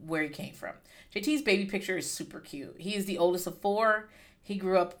do where he came from. JT's baby picture is super cute. He is the oldest of 4. He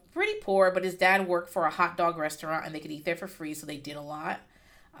grew up pretty poor, but his dad worked for a hot dog restaurant and they could eat there for free, so they did a lot.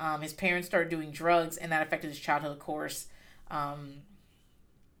 His parents started doing drugs, and that affected his childhood, of course.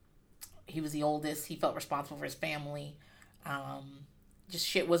 He was the oldest. He felt responsible for his family. Just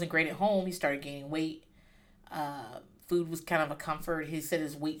shit wasn't great at home. He started gaining weight. Food was kind of a comfort. He said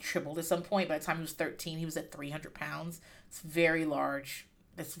his weight tripled at some point. By the time he was 13, he was at 300 pounds. It's very large.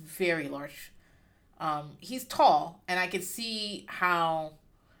 That's very large. He's tall, and I could see how,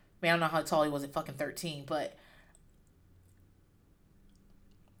 I don't know how tall he was at fucking 13, but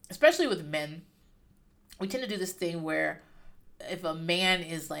especially with men, we tend to do this thing where if a man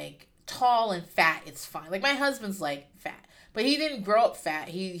is like tall and fat, it's fine. Like my husband's like fat, but he didn't grow up fat.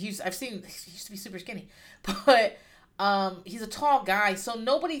 I've seen, he used to be super skinny, but he's a tall guy, so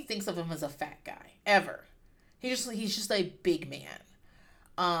nobody thinks of him as a fat guy ever. He's just a big man.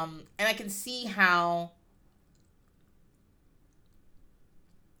 And I can see how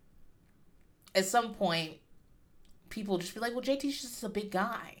at some point people just be like, well, JT's just a big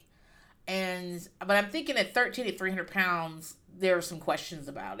guy. But I'm thinking at 13 at 300 pounds, there are some questions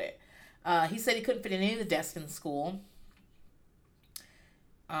about it. He said he couldn't fit in any of the desks in school.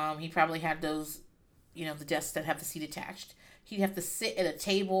 He probably had those, the desks that have the seat attached. He'd have to sit at a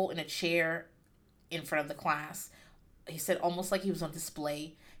table in a chair in front of the class. He said almost like he was on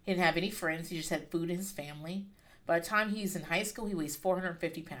display. He didn't have any friends. He just had food in his family. By the time he's in high school, he weighs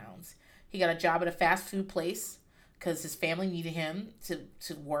 450 pounds. He got a job at a fast food place because his family needed him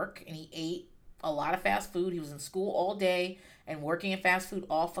to work, and he ate a lot of fast food. He was in school all day and working at fast food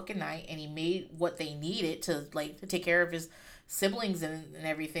all fucking night, and he made what they needed to take care of his siblings and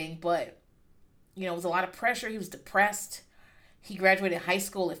everything. But, it was a lot of pressure. He was depressed. He graduated high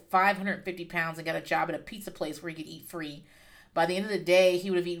school at 550 pounds and got a job at a pizza place where he could eat free. By the end of the day,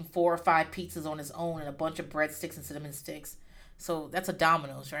 he would have eaten 4 or 5 pizzas on his own and a bunch of breadsticks and cinnamon sticks. So that's a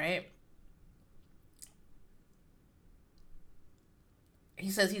Domino's, right?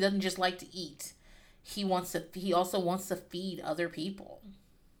 He says he doesn't just like to eat. He also wants to feed other people.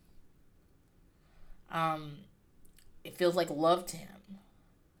 It feels like love to him.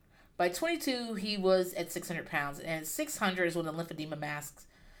 By 22, he was at 600 pounds, and at 600 is when the lymphedema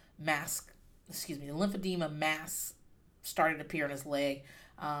mass started to appear on his leg.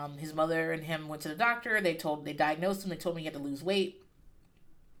 His mother and him went to the doctor. They diagnosed him. They told him he had to lose weight.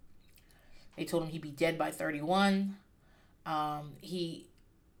 They told him he'd be dead by 31.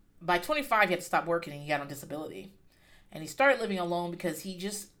 By 25, he had to stop working and he got on disability. And he started living alone because he'd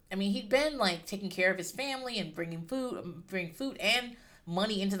been taking care of his family and bringing food and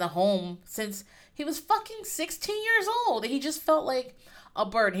money into the home since he was fucking 16 years old. And he just felt like a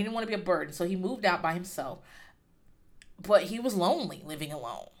burden. He didn't want to be a burden. So he moved out by himself. But he was lonely living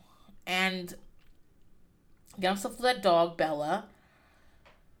alone. And got himself that dog, Bella.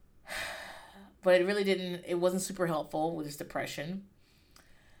 But it wasn't super helpful with his depression.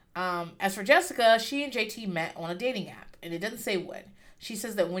 As for Jessica, she and JT met on a dating app, and it doesn't say when. She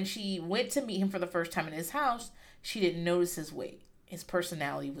says that when she went to meet him for the first time in his house, she didn't notice his weight. His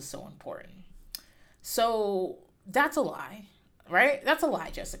personality was so important. So that's a lie, right? That's a lie,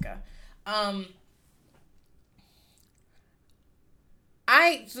 Jessica. Once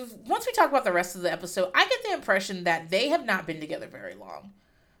we talk about the rest of the episode, I get the impression that they have not been together very long.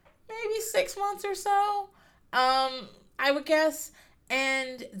 maybe 6 months or so. I would guess.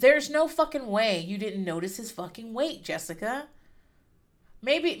 And there's no fucking way you didn't notice his fucking weight, Jessica.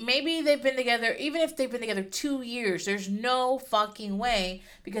 Maybe they've been together, even if they've been together 2 years, there's no fucking way,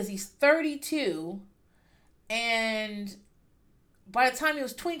 because he's 32, and by the time he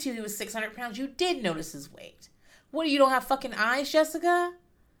was 22, he was 600 pounds. You did notice his weight. What, you don't have fucking eyes, Jessica?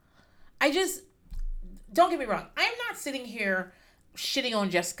 Don't get me wrong. I'm not sitting here shitting on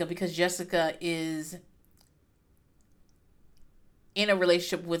Jessica because Jessica is in a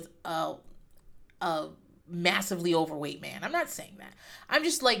relationship with a massively overweight man. I'm not saying that. I'm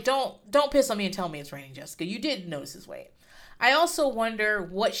just like, don't piss on me and tell me it's raining, Jessica. You did notice his weight. I also wonder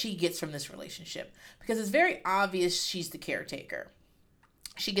what she gets from this relationship, because it's very obvious she's the caretaker.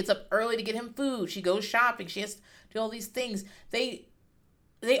 She gets up early to get him food. She goes shopping. She has to do all these things. They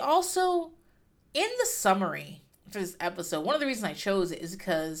also, in the summary for this episode, one of the reasons I chose it is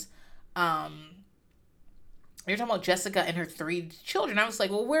because you're talking about Jessica and her 3 children. I was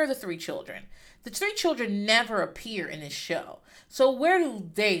like, well, where are the 3 children? The 3 children never appear in this show. So where do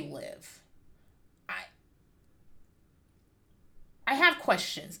they live? I have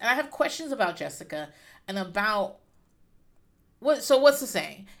questions. And I have questions about Jessica and about what's the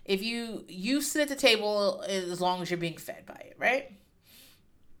saying? If you sit at the table as long as you're being fed by it, right?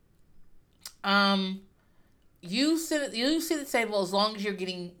 You sit at the table as long as you're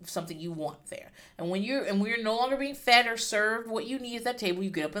getting something you want there. And when we're no longer being fed or served what you need at that table,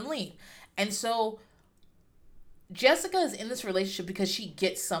 you get up and leave. And so Jessica is in this relationship because she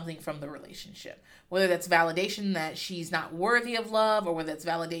gets something from the relationship. Whether that's validation that she's not worthy of love, or whether it's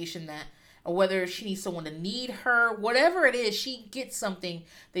validation or whether she needs someone to need her, whatever it is, she gets something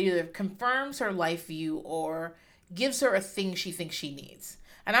that either confirms her life view or gives her a thing she thinks she needs.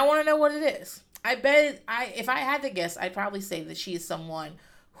 And I want to know what it is. If I had to guess, I'd probably say that she is someone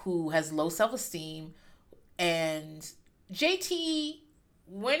who has low self-esteem. And JT,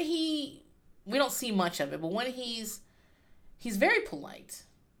 we don't see much of it, but when he's very polite.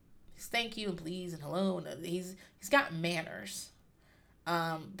 He's thank you and please and hello, and he's got manners.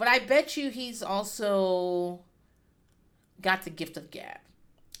 But I bet you he's also got the gift of gab.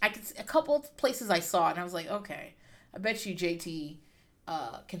 I could a couple of places I saw it and I was like, okay, I bet you JT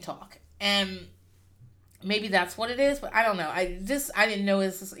can talk. And maybe that's what it is, but I don't know. I didn't know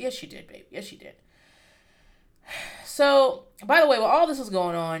this. Yes, you did, babe. Yes, you did. So, by the way, while all this was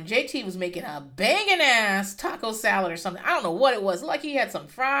going on, JT was making a banging ass taco salad or something. I don't know what it was. It looked like he had some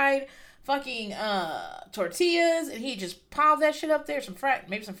fried fucking tortillas, and he just piled that shit up there.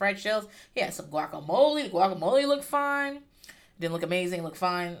 Maybe some fried shells. He had some guacamole. The guacamole looked fine. Didn't look amazing. It looked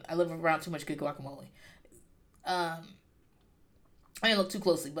fine. I live around too much good guacamole. I didn't look too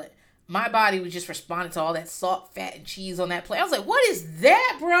closely, but my body was just responding to all that salt, fat, and cheese on that plate. I was like, what is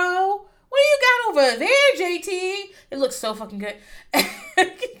that, bro? What do you got over there, JT? It looks so fucking good.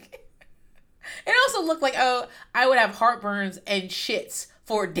 It also looked like, I would have heartburns and shits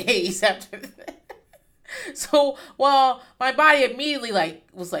for days after that. So while my body immediately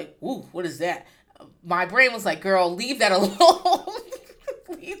was like, ooh, what is that? My brain was like, girl, leave that alone.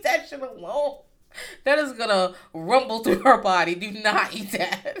 Leave that shit alone. That is gonna rumble through our body. Do not eat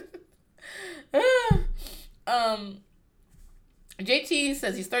that. JT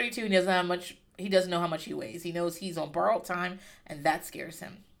says he's 32 and he doesn't know how much he weighs. He knows he's on borrowed time, and that scares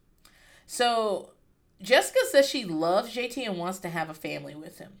him. So Jessica says she loves JT and wants to have a family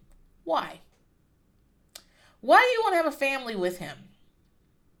with him. Why? Why do you want to have a family with him?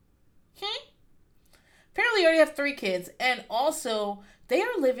 Apparently you already have 3 kids, and also they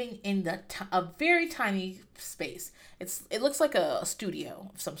are living in a very tiny space. It looks like a studio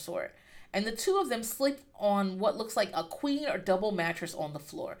of some sort. And the 2 of them sleep on what looks like a queen or double mattress on the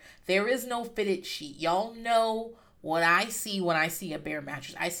floor. There is no fitted sheet. Y'all know what I see when I see a bare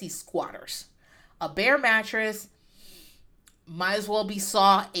mattress. I see squatters. A bare mattress might as well be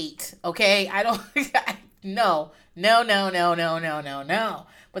Saw 8, okay? I don't... No. But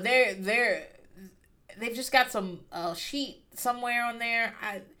they've just got some sheet somewhere on there.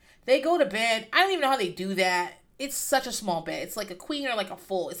 They go to bed. I don't even know how they do that. It's such a small bed. It's like a queen or like a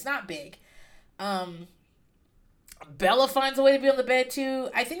full. It's not big. Bella finds a way to be on the bed too.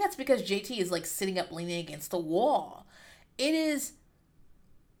 I think that's because JT is like sitting up leaning against the wall. It is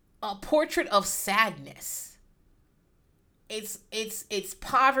a portrait of sadness. It's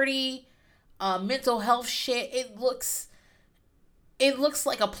poverty, mental health shit. It looks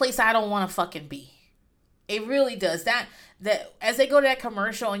like a place I don't want to fucking be. It really does. That as they go to that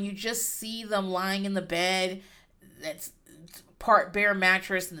commercial and you just see them lying in the bed, that's part bare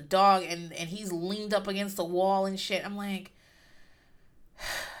mattress and the dog and he's leaned up against the wall and shit. I'm like,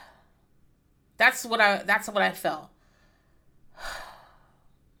 That's what I felt.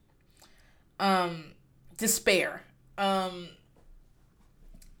 Despair. So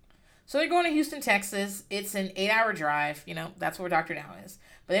they're going to Houston, Texas. It's an 8-hour drive. That's where Dr. Now is.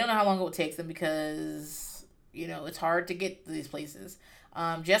 But they don't know how long it will take them because, it's hard to get to these places.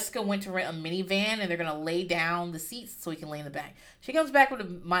 Jessica went to rent a minivan and they're going to lay down the seats so he can lay in the back. She comes back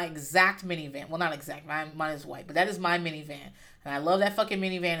with my exact minivan. Well, not exact. Mine is white, but that is my minivan. And I love that fucking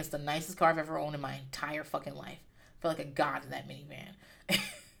minivan. It's the nicest car I've ever owned in my entire fucking life. I feel like a god in that minivan.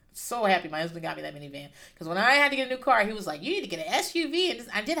 So happy my husband got me that minivan. Because when I had to get a new car, he was like, you need to get an SUV. And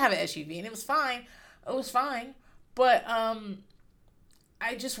I did have an SUV and it was fine. It was fine. But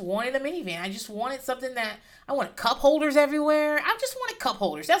I just wanted a minivan. I just wanted something that... I wanted cup holders everywhere. I just wanted cup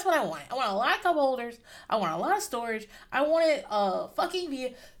holders. That's what I wanted. I wanted a lot of cup holders. I wanted a lot of storage. I wanted a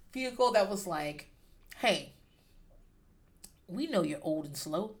fucking vehicle that was like, hey, we know you're old and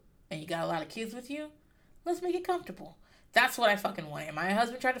slow and you got a lot of kids with you. Let's make it comfortable. That's what I fucking wanted. My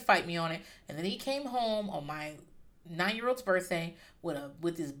husband tried to fight me on it. And then he came home on my 9-year-old's birthday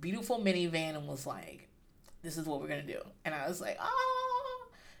with this beautiful minivan and was like, this is what we're going to do. And I was like, oh.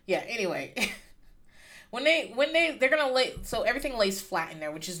 Yeah, anyway. when they're going to lay, so everything lays flat in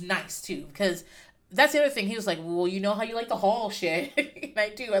there, which is nice too. Because that's the other thing. He was like, well, you know how you like to haul shit. And I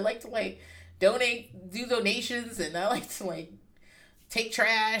do. I like to do donations. And I like to take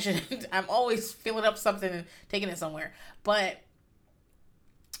trash, and I'm always filling up something and taking it somewhere. But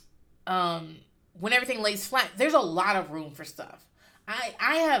when everything lays flat, there's a lot of room for stuff.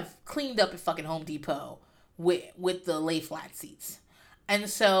 I have cleaned up at fucking Home Depot with the lay flat seats. And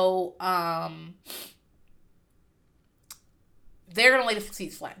so they're going to lay the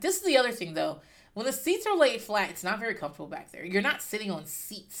seats flat. This is the other thing, though. When the seats are laid flat, it's not very comfortable back there. You're not sitting on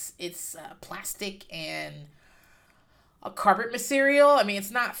seats. It's plastic and a carpet material. I mean,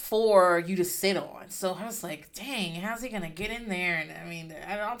 it's not for you to sit on. So I was like, dang, how's he going to get in there? And I mean,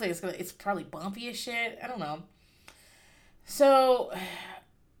 I don't think it's probably bumpy as shit. I don't know. So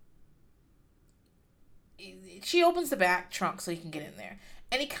she opens the back trunk so he can get in there.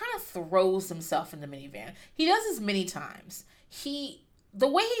 And he kind of throws himself in the minivan. He does this many times. The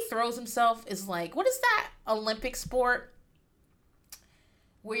way he throws himself is like, what is that Olympic sport?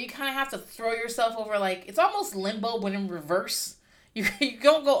 Where you kind of have to throw yourself over, it's almost limbo, but in reverse. You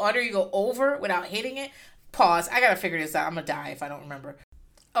don't go under, you go over without hitting it. Pause. I gotta figure this out. I'm gonna die if I don't remember.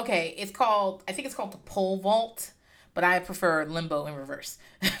 Okay, I think it's called the pole vault, but I prefer limbo in reverse.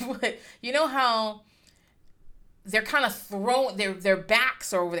 But you know how they're kind of throwing, their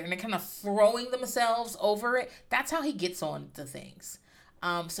backs are over there, and they're kind of throwing themselves over it? That's how he gets on to things.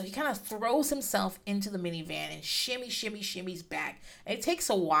 So he kind of throws himself into the minivan and shimmies back. And it takes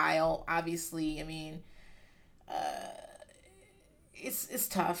a while, obviously. I mean, it's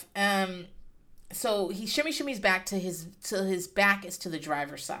tough. So he shimmies back to his back is to the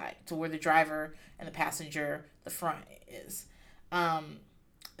driver's side, to where the driver and the passenger, the front is.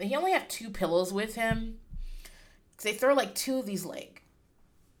 He only have 2 pillows with him. They throw 2 of these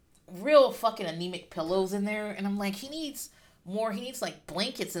real fucking anemic pillows in there, and I'm like, he needs more. He needs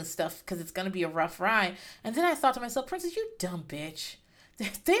blankets and stuff because it's gonna be a rough ride. And then I thought to myself, Princess, you dumb bitch.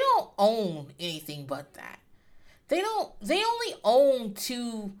 They don't own anything but that. They only own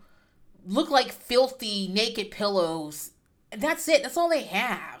 2 look like filthy naked pillows. And that's it. That's all they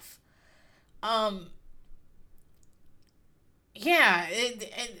have. Yeah,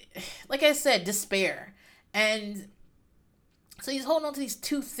 like I said, despair. And so he's holding on to these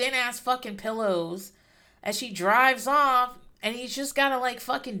 2 thin ass fucking pillows as she drives off, and he's just gotta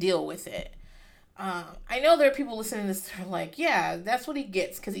fucking deal with it. I know there are people listening to this that are like, yeah, that's what he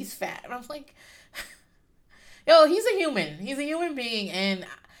gets because he's fat. And I'm like, yo, he's a human. He's a human being,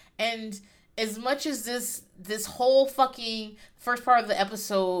 and as much as this whole fucking first part of the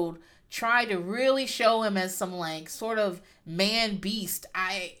episode tried to really show him as some sort of man beast,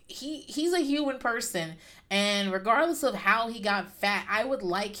 he's a human person, and regardless of how he got fat, I would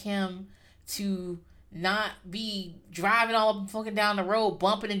like him to not be driving all fucking down the road,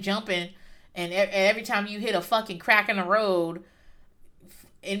 bumping and jumping, and every time you hit a fucking crack in the road,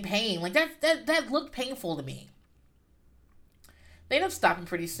 in pain. That looked painful to me. They end up stopping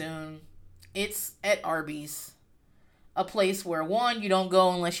pretty soon. It's at Arby's, a place where 1, you don't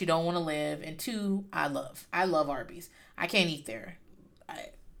go unless you don't want to live, and 2, I love Arby's. I can't eat there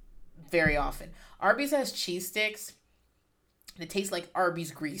very often. Arby's has cheese sticks. It tastes like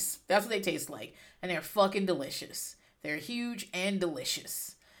Arby's grease. That's what they taste like. And they're fucking delicious. They're huge and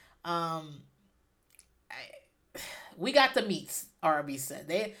delicious. We got the meats, Arby's said.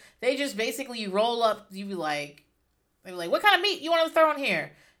 They just basically, you roll up, they're like, what kind of meat you want to throw in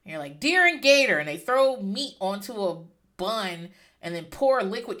here? And you're like, deer and gator. And they throw meat onto a bun and then pour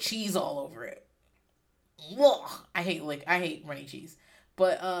liquid cheese all over it. Ugh, I hate runny cheese.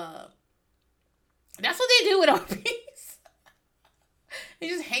 But that's what they do with Arby's. They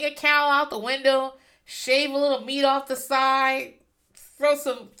just hang a cow out the window, shave a little meat off the side, throw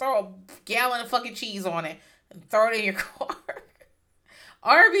a gallon of fucking cheese on it, and throw it in your car.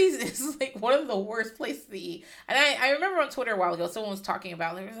 Arby's is like one of the worst places to eat. And I remember on Twitter a while ago, someone was talking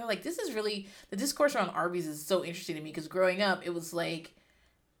about it. They're like, this is really, the discourse around Arby's is so interesting to me because growing up, it was like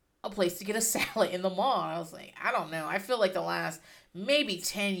a place to get a salad in the mall. I was like, I don't know. I feel like the last maybe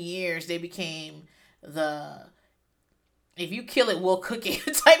 10 years, they became the, if you kill it, we'll cook it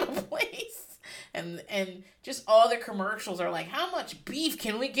type of place. And just all the commercials are like, how much beef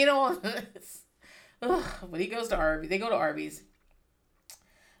can we get on this? Ugh, but he goes to Arby's. They go to Arby's.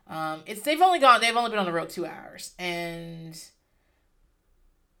 They've only been on the road 2 hours. And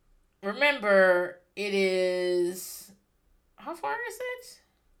remember, it is, how far is it?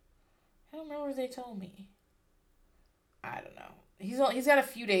 I don't remember what they told me. I don't know. He's got a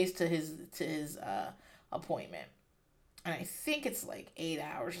few days to his appointment. And I think it's like 8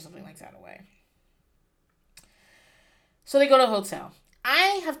 hours or something like that away. So they go to a hotel.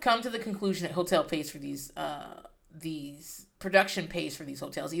 I have come to the conclusion that hotel pays for these production pays for these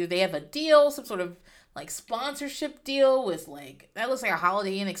hotels. Either they have a deal, some sort of like sponsorship deal with like, that looks like a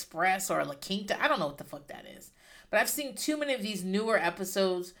Holiday Inn Express or a La Quinta. I don't know what the fuck that is. But I've seen too many of these newer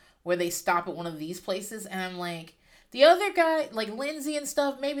episodes where they stop at one of these places and I'm like, the other guy, like Lindsay and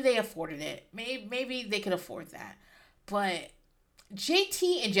stuff, maybe they afforded it. Maybe they could afford that. But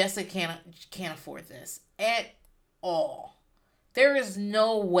JT and Jessica can't afford this at all. There is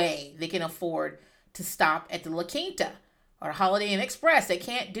no way they can afford to stop at the La Quinta or Holiday Inn Express. They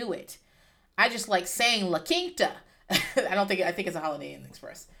can't do it. I just like saying La Quinta. I think it's a Holiday Inn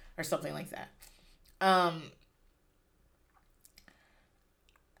Express or something like that.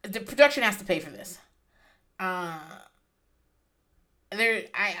 The production has to pay for this.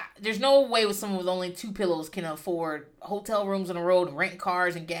 There's no way with someone with only 2 pillows can afford hotel rooms on the road, rent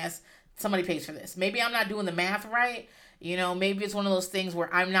cars and gas. Somebody pays for this. Maybe I'm not doing the math right. You know, maybe it's one of those things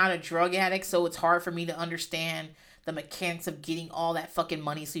where I'm not a drug addict, so it's hard for me to understand the mechanics of getting all that fucking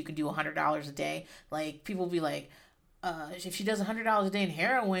money so you can do $100 a day. Like, people be like, if she does $100 a day in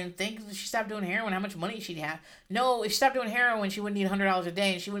heroin, think if she stopped doing heroin, how much money she'd have. No, if she stopped doing heroin, she wouldn't need $100 a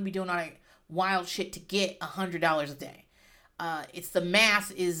day, and she wouldn't be doing all that wild shit to get $100 a day. It's the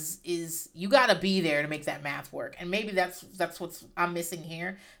math is you gotta be there to make that math work, and maybe that's what I'm missing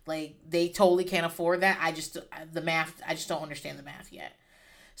here. Like, they totally can't afford that. I just don't understand the math yet.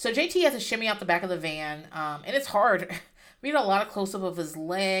 So JT has to shimmy out the back of the van, and it's hard. We get a lot of close up of his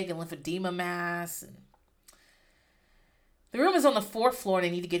leg and lymphedema mass. And the room is on the 4th floor, and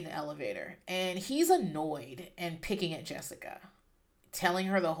they need to get in the elevator. And he's annoyed and picking at Jessica, telling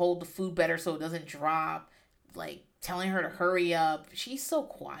her to hold the food better so it doesn't drop. Like, telling her to hurry up. She's so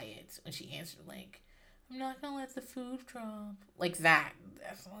quiet when she answered, like, I'm not gonna let the food drop. Like that.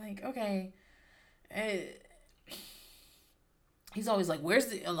 That's like, okay. He's always like,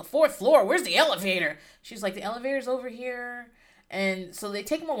 on the 4th floor, where's the elevator? She's like, the elevator's over here. And so they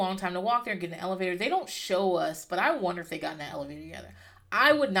take him a long time to walk there and get in the elevator. They don't show us, but I wonder if they got in the elevator together.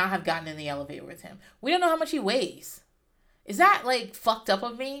 I would not have gotten in the elevator with him. We don't know how much he weighs. Is that, like, fucked up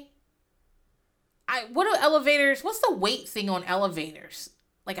of me? What's the weight thing on elevators?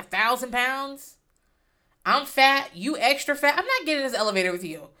 Like 1,000 pounds? I'm fat, you extra fat. I'm not getting in this elevator with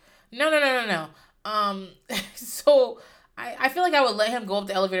you. No. So I feel like I would let him go up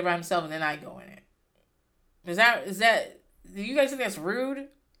the elevator by himself and then I go in it. Is that, do you guys think that's rude?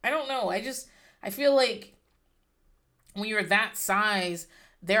 I don't know. I feel like when you're that size,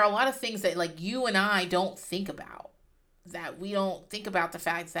 there are a lot of things that like you and I don't think about. That we don't think about the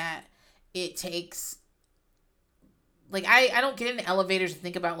fact that it takes, like, I don't get into elevators and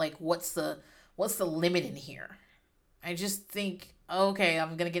think about like what's the limit in here. I just think, okay,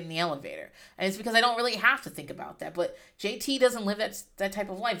 I'm gonna get in the elevator, and it's because I don't really have to think about that. But JT doesn't live that type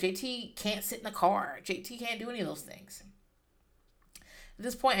of life. JT can't sit in the car. JT can't do any of those things. At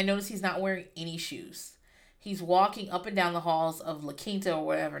this point, I notice he's not wearing any shoes. He's walking up and down the halls of La Quinta or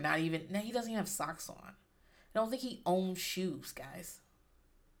whatever. He doesn't even have socks on. I don't think he owns shoes, guys.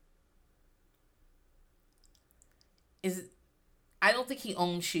 I don't think he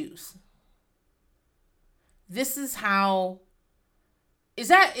owns shoes. This is how... Is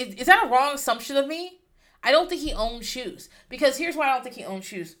that a wrong assumption of me? I don't think he owns shoes. Because here's why I don't think he owns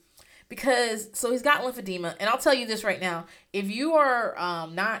shoes. So he's got lymphedema. And I'll tell you this right now. If you are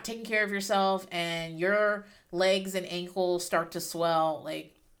not taking care of yourself and your legs and ankles start to swell,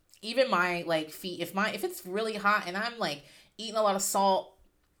 like, even my like feet, if it's really hot and I'm like eating a lot of salt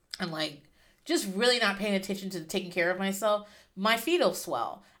and like just really not paying attention to taking care of myself, my feet will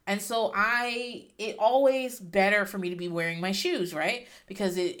swell. And so it always better for me to be wearing my shoes, right?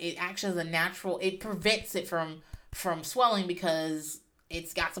 Because it acts as a natural, it prevents it from swelling because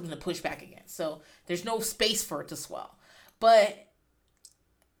it's got something to push back against. So there's no space for it to swell. But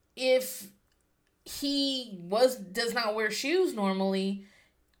if does not wear shoes normally,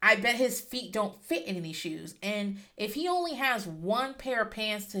 I bet his feet don't fit in any shoes. And if he only has one pair of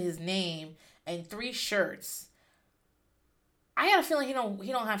pants to his name and 3 shirts, I got a feeling he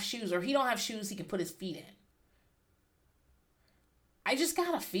don't have shoes, or he don't have shoes he can put his feet in. I just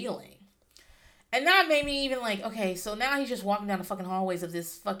got a feeling. And that made me even like, okay, so now he's just walking down the fucking hallways of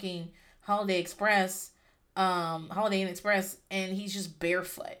this fucking Holiday Inn Express, and he's just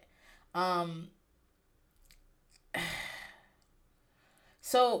barefoot.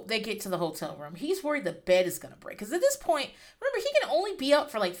 So they get to the hotel room. He's worried the bed is going to break. Because at this point, remember, he can only be up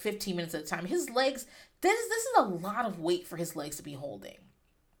for like 15 minutes at a time. His legs, this is a lot of weight for his legs to be holding.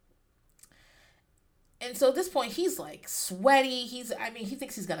 And so at this point, he's like sweaty. He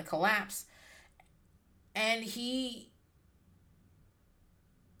thinks he's going to collapse. And he's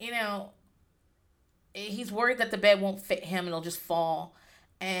worried that the bed won't fit him and it'll just fall.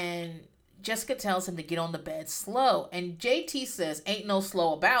 And Jessica tells him to get on the bed slow. And JT says, ain't no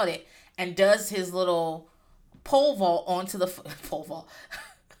slow about it. And does his little pole vault onto the... Pole vault.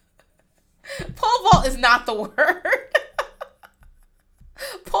 Pole vault is not the word.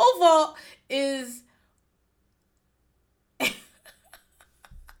 Pole vault is...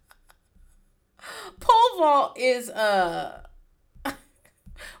 Pole vault is... where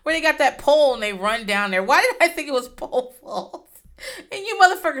they got that pole and they run down there. Why did I think it was pole vault? And you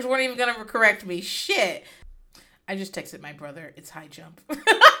motherfuckers weren't even going to correct me. Shit. I just texted my brother. It's high jump.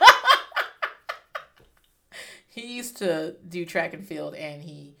 He used to do track and field, and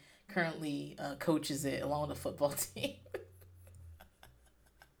he currently coaches it along with the football team.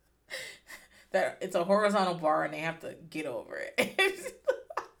 That it's a horizontal bar, and they have to get over it. I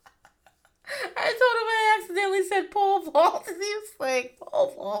told him I accidentally said pole vault, and he was like,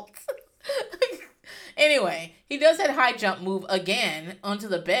 pole vault. Anyway, he does that high jump move again onto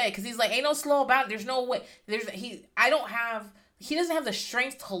the bed because he's like, ain't no slow about it. There's no way. He doesn't have the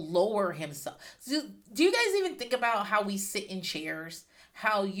strength to lower himself. Do you guys even think about how we sit in chairs?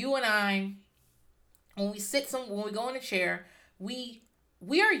 How you and I, when we go in a chair, we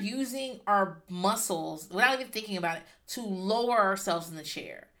are using our muscles without even thinking about it to lower ourselves in the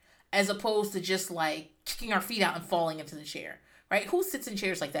chair, as opposed to just like kicking our feet out and falling into the chair, right? Who sits in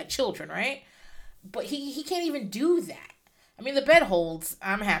chairs like that? Children, right? But he can't even do that. I mean, the bed holds.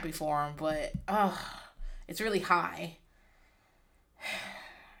 I'm happy for him, but it's really high.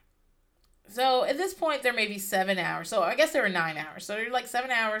 So at this point, there may be 7 hours. So I guess there were 9 hours. So they're like 7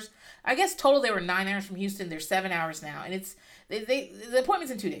 hours. I guess total they were 9 hours from Houston. They're 7 hours now, and the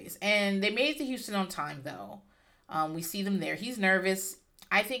appointment's in 2 days, and they made it to Houston on time though. We see them there. He's nervous.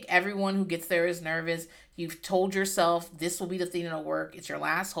 I think everyone who gets there is nervous. You've told yourself this will be the thing that'll work. It's your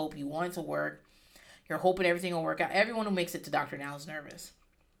last hope. You want it to work. You're hoping everything will work out. Everyone who makes it to Dr. Now is nervous.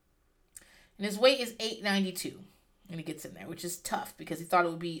 And his weight is 892 when he gets in there, which is tough because he thought it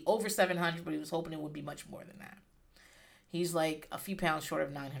would be over 700, but he was hoping it would be much more than that. He's like a few pounds short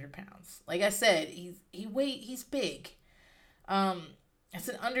of 900 pounds. Like I said, he's big. It's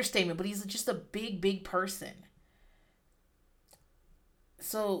an understatement, but he's just a big person.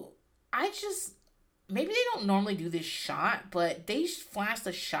 So maybe they don't normally do this shot, but they flashed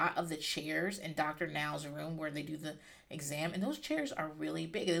a shot of the chairs in Dr. Now's room where they do the exam, and those chairs are really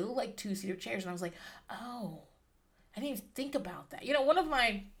big. They look like 2-seater chairs, and I was like, oh, I didn't even think about that. One of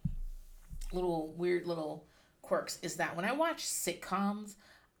my weird little quirks is that when I watch sitcoms,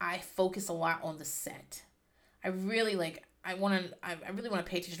 I focus a lot on the set. I really want to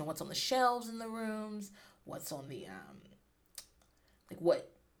pay attention to what's on the shelves in the rooms, what's on the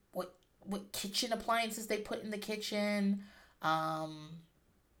what kitchen appliances they put in the kitchen.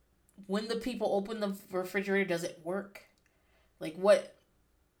 When the people open the refrigerator, does it work? Like what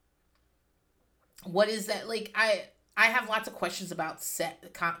is that? Like I have lots of questions about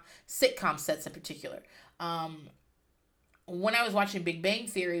sitcom sets in particular. When I was watching Big Bang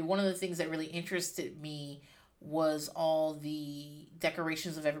Theory, one of the things that really interested me was all the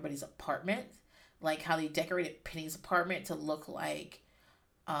decorations of everybody's apartment. Like how they decorated Penny's apartment to look like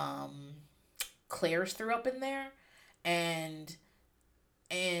Claire's threw up in there, and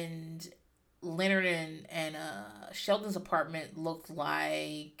Leonard and Sheldon's apartment looked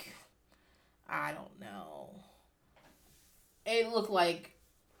like, I don't know. It looked like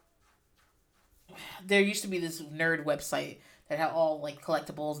there used to be this nerd website that had all like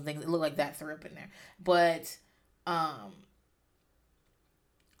collectibles and things. It looked like that threw up in there. But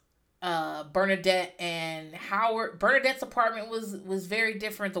Bernadette and Howard, Bernadette's apartment was very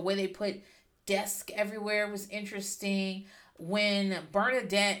different. The way they put desk everywhere was interesting. When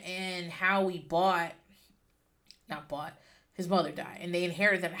Bernadette and Howie his mother died, and they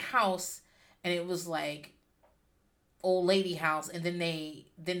inherited that house, and it was like old lady house, and then they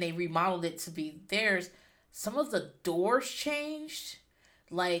remodeled it to be theirs. Some of the doors changed.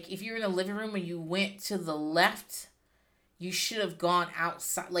 Like if you're in the living room and you went to the left, you should have gone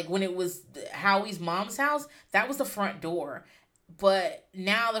outside. Like when it was Howie's mom's house, that was the front door. But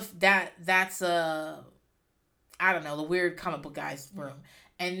now that's I don't know, the weird comic book guy's room.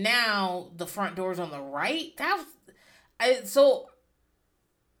 And now the front door's on the right.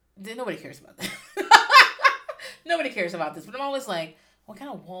 Nobody cares about that. Nobody cares about this. But I'm always like, what kind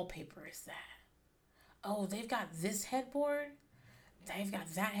of wallpaper is that? Oh, they've got this headboard. They've got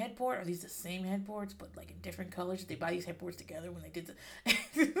that headboard. Are these the same headboards, but like in different colors? Did they buy these headboards together when they did the...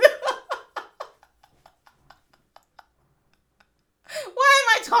 Why am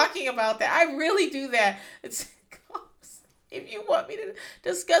I talking about that? I really do that. If you want me to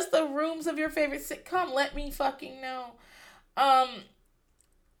discuss the rooms of your favorite sitcom, let me fucking know.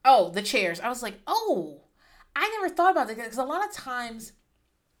 Oh, the chairs. I was like, oh, I never thought about that, because a lot of times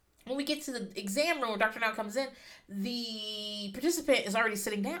when we get to the exam room where Dr. Now comes in, the participant is already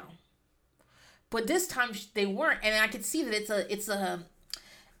sitting down. But this time they weren't, and I could see that it's not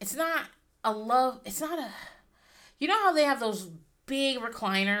a, you know how they have those big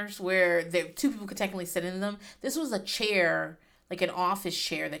recliners where two people could technically sit in them? This was a chair, like an office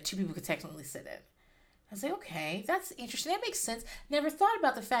chair that two people could technically sit in. I was like, okay, that's interesting. That makes sense. Never thought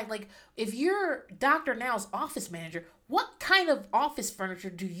about the fact, like, if you're Dr. Now's office manager, what kind of office furniture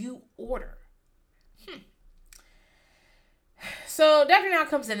do you order? So Dr. Now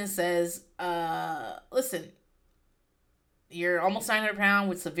comes in and says, listen, you're almost 900 pounds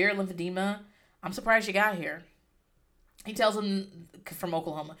with severe lymphedema. I'm surprised you got here. He tells him, from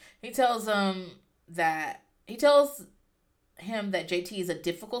Oklahoma, he tells him that JT is a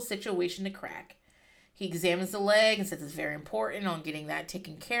difficult situation to crack. He examines the leg and says it's very important on getting that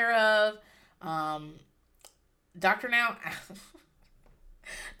taken care of. Dr. Now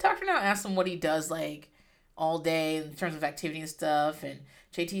asks him what he does like all day in terms of activity and stuff. And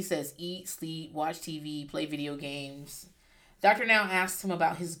JT says eat, sleep, watch TV, play video games. Dr. Now asks him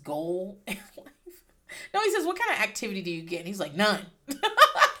about his goal in life. No, he says, what kind of activity do you get? And he's like, none.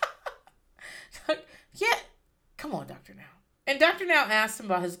 Yeah, come on, Dr. Now. And Dr. Now asks him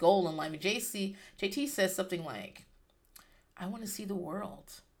about his goal in life. And JT says something like, I want to see the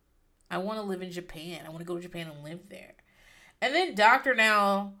world. I want to live in Japan. I want to go to Japan and live there. And then Dr.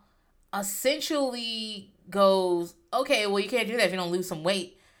 Now essentially goes, okay, well, you can't do that if you don't lose some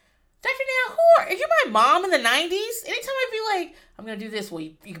weight. Dr. Now, if you're my mom in the 90s, anytime I'd be like, I'm going to do this, well,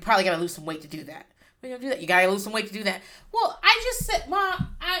 you probably got to lose some weight to do that. We're going to do that. You got to lose some weight to do that. Well, I just said,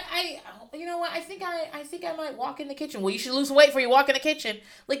 Mom, you know what? I think I might walk in the kitchen. Well, you should lose some weight before you walk in the kitchen.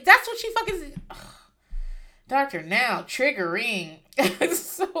 Like, that's what she fucking... Ugh. Dr. Now, triggering.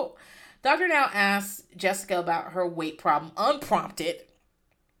 So, Dr. Now asks Jessica about her weight problem, unprompted.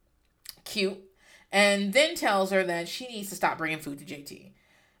 Cute. And then tells her that she needs to stop bringing food to JT.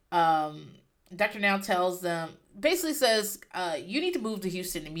 Dr. Now tells them, basically says, you need to move to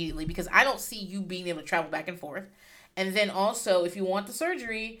Houston immediately because I don't see you being able to travel back and forth. And then also, if you want the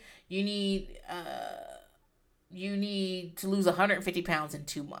surgery, you need to lose 150 pounds in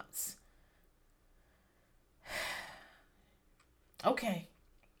 2 months. Okay.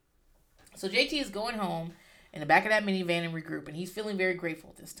 So JT is going home in the back of that minivan and regroup, and he's feeling very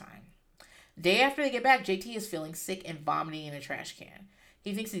grateful this time. Day after they get back, JT is feeling sick and vomiting in a trash can.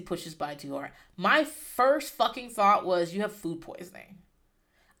 He thinks he pushes by too hard. My first fucking thought was, you have food poisoning.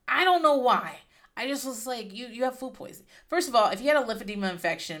 I don't know why. I just was like, you have food poisoning. First of all, if he had a lymphedema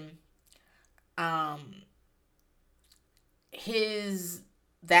infection, that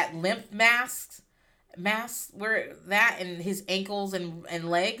lymph mass where that and his ankles and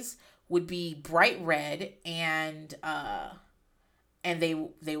legs would be bright red, and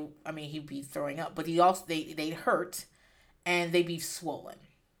he'd be throwing up, but they'd hurt, and they'd be swollen.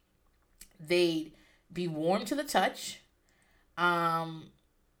 They'd be warm to the touch,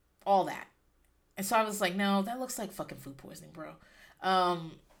 all that. And so I was like, no, that looks like fucking food poisoning, bro.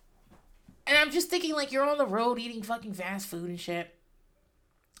 And I'm just thinking, like, you're on the road eating fucking fast food and shit.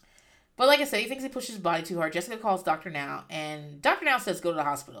 But like I said, he thinks he pushes his body too hard. Jessica calls Dr. Now, and Dr. Now says go to the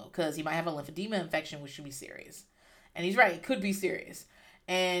hospital because he might have a lymphedema infection, which should be serious. And he's right, it could be serious.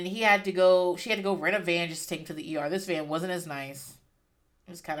 and she had to go rent a van just to take him to the ER. This van wasn't as nice.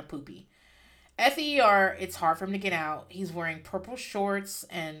 It was kind of poopy. At the ER, it's hard for him to get out. He's wearing purple shorts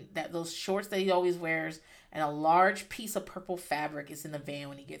and those shorts that he always wears, and a large piece of purple fabric is in the van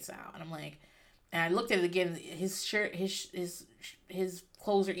when he gets out. And I'm like, and I looked at it again. His shirt, his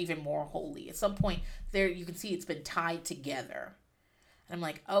clothes are even more holy. At some point there, you can see it's been tied together. And I'm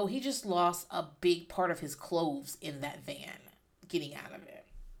like, oh, he just lost a big part of his clothes in that van, getting out of it.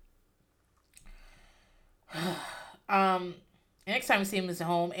 Next time we see him is at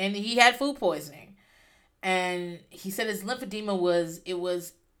home, and he had food poisoning, and he said his lymphedema was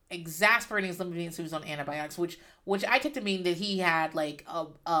exasperating his lymphedema, so he was on antibiotics, which I took to mean that he had like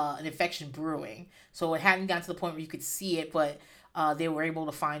an infection brewing, so it hadn't gotten to the point where you could see it, but they were able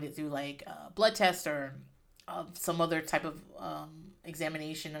to find it through like blood test or some other type of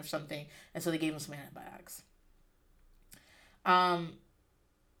examination or something, and so they gave him some antibiotics.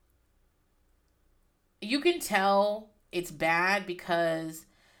 You can tell it's bad because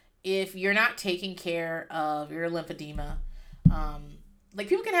if you're not taking care of your lymphedema, like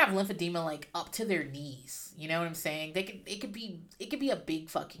people can have lymphedema like up to their knees. You know what I'm saying? It could be a big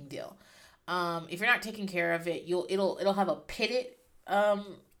fucking deal. If you're not taking care of it, it'll have a pitted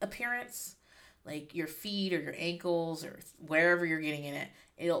appearance, like your feet or your ankles or wherever you're getting in it.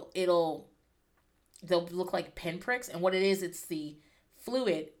 They'll look like pinpricks, and what it is, it's the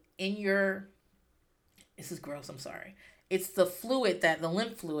fluid in your. This is gross, I'm sorry. It's the fluid, the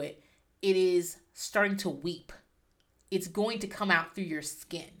lymph fluid, it is starting to weep. It's going to come out through your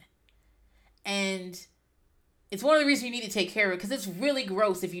skin. And it's one of the reasons you need to take care of it, because it's really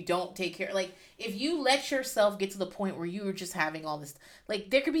gross if you don't take care. Like, if you let yourself get to the point where you were just having all this, like,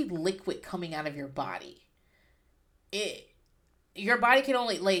 there could be liquid coming out of your body. Your body can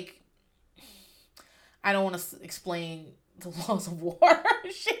only, like, I don't want to explain the laws of war.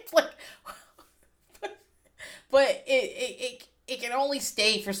 Shit, like... But it can only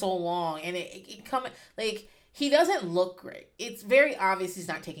stay for so long, and it come like he doesn't look great. It's very obvious he's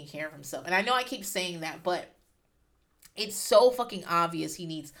not taking care of himself, and I know I keep saying that, but it's so fucking obvious he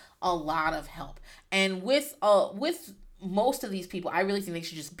needs a lot of help. And with most of these people, I really think they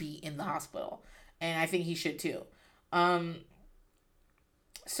should just be in the hospital, and I think he should too.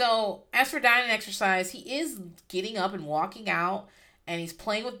 So as for diet and exercise, he is getting up and walking out. And he's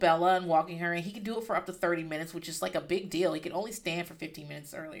playing with Bella and walking her. And he can do it for up to 30 minutes, which is like a big deal. He could only stand for 15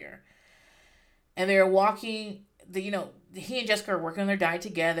 minutes earlier. And they're walking. He and Jessica are working on their diet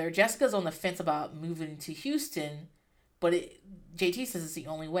together. Jessica's on the fence about moving to Houston. But JT says it's the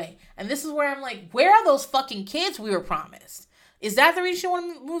only way. And this is where I'm like, where are those fucking kids we were promised? Is that the reason you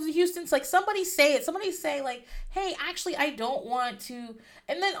want to move to Houston? It's like, somebody say it. Somebody say, like, hey, actually, I don't want to.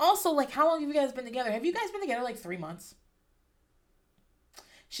 And then also, like, how long have you guys been together? Have you guys been together, like, 3 months?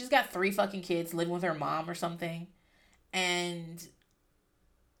 She's got 3 fucking kids living with her mom or something. And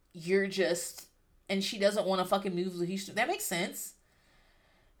and she doesn't want to fucking move to Houston. That makes sense.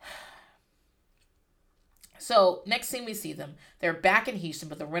 So, next thing we see them, they're back in Houston,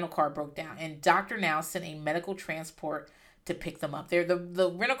 but the rental car broke down. And Dr. Now sent a medical transport to pick them up.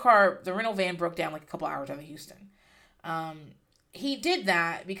 The rental van broke down like a couple hours out of Houston. He did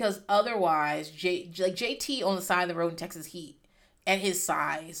that because otherwise, JT on the side of the road in Texas, at his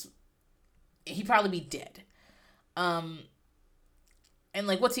size, he'd probably be dead. And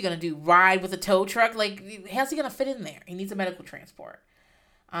like, what's he gonna do? Ride with a tow truck? Like, how's he gonna fit in there? He needs a medical transport.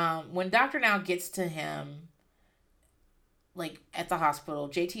 When Dr. Now gets to him, like at the hospital,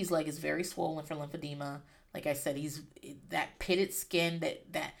 JT's leg is very swollen for lymphedema. Like I said, he's that pitted skin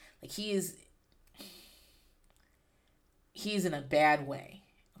that like he's in a bad way.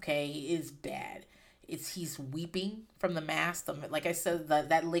 Okay, he is bad. He's weeping from the mass. Like I said,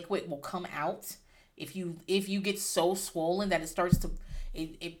 that liquid will come out if you get so swollen that it starts to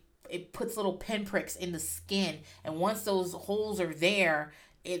it puts little pinpricks in the skin, and once those holes are there,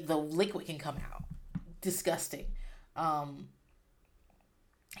 the liquid can come out. Disgusting.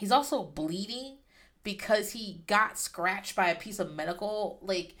 He's also bleeding because he got scratched by a piece of medical,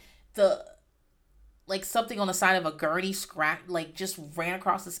 like something on the side of a gurney just ran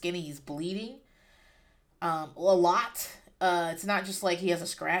across the skin, and he's bleeding. A lot. It's not just like he has a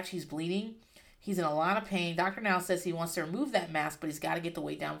scratch, he's bleeding. He's in a lot of pain. Dr. Now says he wants to remove that mass, but he's got to get the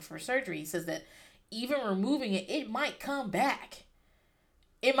weight down before surgery. He says that even removing it, it might come back.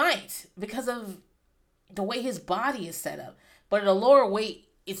 It might, because of the way his body is set up. But at a lower weight,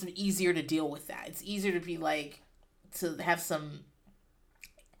 it's easier to deal with that. It's easier to be like, to have some...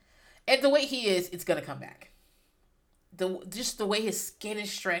 At the way he is, it's going to come back. Just the way his skin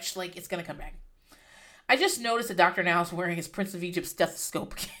is stretched, like, it's going to come back. I just noticed that Dr. Now is wearing his Prince of Egypt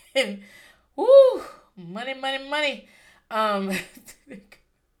stethoscope again. Woo! Money, money, money. Um,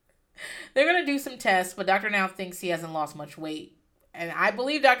 they're going to do some tests, but Dr. Now thinks he hasn't lost much weight. And I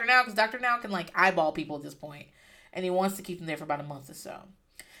believe Dr. Now because Dr. Now can like eyeball people at this point, and he wants to keep them there for about a month or so.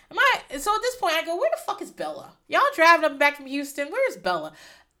 So at this point, I go, where the fuck is Bella? Y'all driving up and back from Houston. Where is Bella?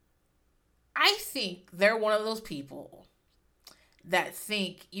 I think they're one of those people that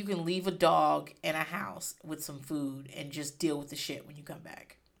think you can leave a dog in a house with some food and just deal with the shit when you come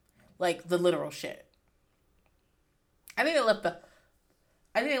back. Like, the literal shit. I think they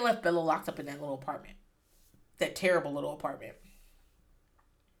left Bella locked up in that little apartment. That terrible little apartment.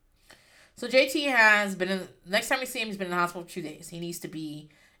 So JT has been next time we see him, he's been in the hospital for 2 days. He needs to be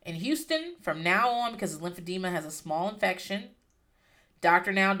in Houston from now on because his lymphedema has a small infection.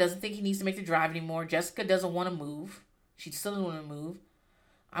 Doctor now doesn't think he needs to make the drive anymore. Jessica doesn't want to move. She still doesn't want to move.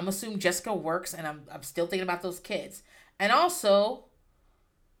 I'm assuming Jessica works, and I'm still thinking about those kids. And also,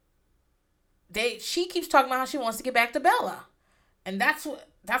 she keeps talking about how she wants to get back to Bella. And that's what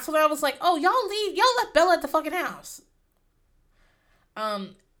I was like, oh, y'all left Bella at the fucking house.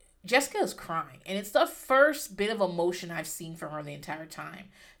 Jessica is crying, and it's the first bit of emotion I've seen from her the entire time.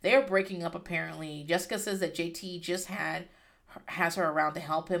 They are breaking up, apparently. Jessica says that JT just has her around to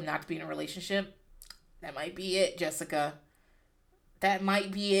help him not to be in a relationship. That might be it, Jessica. That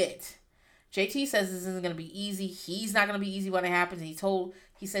might be it. JT says this isn't going to be easy. He's not going to be easy when it happens. He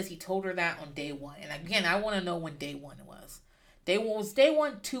says he told her that on day one. And again, I want to know when day one was. Was day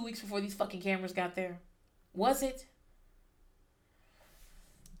one 2 weeks before these fucking cameras got there? Was it?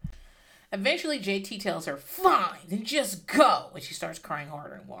 Eventually, JT tells her, fine, then just go. And she starts crying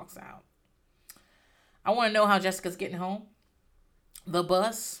harder and walks out. I want to know how Jessica's getting home. The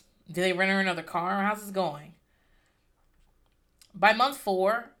bus. Do they rent her another car? How's this going? By month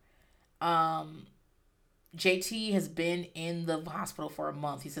 4, JT has been in the hospital for a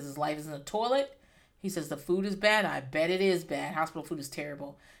month. He says his life is in the toilet. He says the food is bad. I bet it is bad. Hospital food is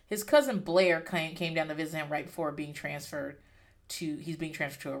terrible. His cousin Blair came down to visit him right before he's being transferred to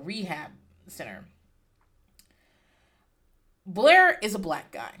a rehab center. Blair is a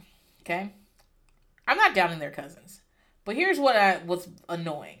black guy. Okay? I'm not doubting their cousins. But here's what was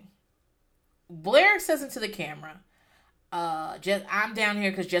annoying. Blair says into the camera, I'm down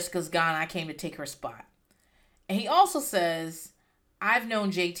here because Jessica's gone. I came to take her spot. And he also says, I've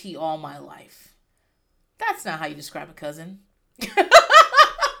known JT all my life. That's not how you describe a cousin. You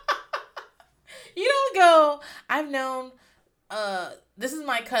don't go, I've known, this is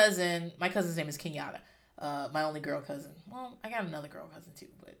my cousin. My cousin's name is Kenyatta. My only girl cousin. Well, I got another girl cousin too,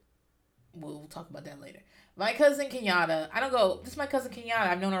 but we'll talk about that later. My cousin Kenyatta. I don't go, this is my cousin Kenyatta.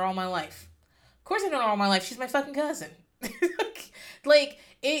 I've known her all my life. Of course I've known her all my life. She's my fucking cousin. Like,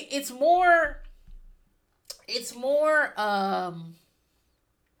 it's more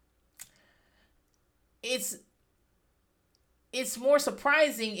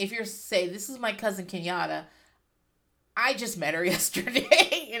surprising if you're say, this is my cousin Kenyatta. I just met her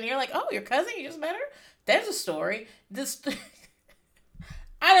yesterday. And you're like, oh, your cousin? You just met her? There's a story.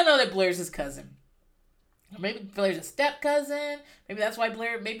 I don't know that Blair's his cousin. Maybe Blair's a step cousin. Maybe that's why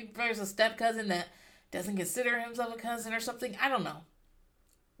Blair's a step cousin that doesn't consider himself a cousin or something. I don't know.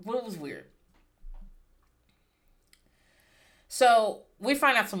 But it was weird. So we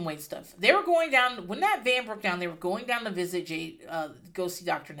find out some weight stuff. They were going down, when that van broke down, they were going down to visit go see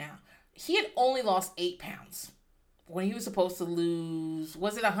Dr. Now. He had only lost 8 pounds when he was supposed to lose,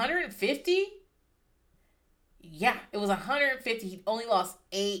 was it 150? Yeah, it was 150. He only lost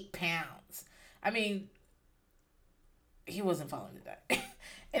 8 pounds. I mean, he wasn't following the diet.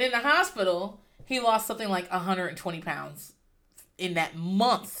 And in the hospital, he lost something like 120 pounds in that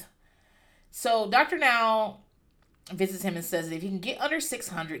month. So Dr. Now visits him and says that if he can get under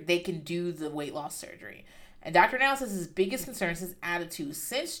 600, they can do the weight loss surgery. And Dr. Now says his biggest concern is his attitude.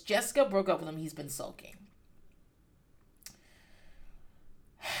 Since Jessica broke up with him, he's been sulking.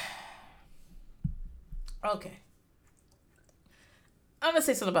 Okay. I'm going to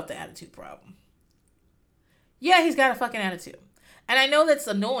say something about the attitude problem. Yeah, he's got a fucking attitude. And I know that's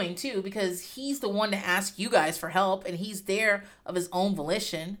annoying too, because he's the one to ask you guys for help, and he's there of his own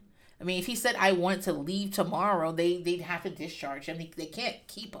volition. I mean, if he said, I wanted to leave tomorrow, they'd have to discharge him. They can't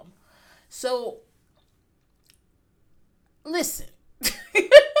keep him. So, listen.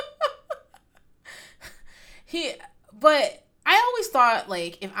 But I always thought,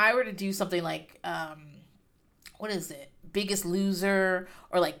 like, if I were to do something like, what is it? Biggest Loser,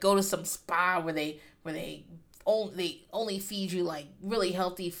 or like go to some spa where they only feed you like really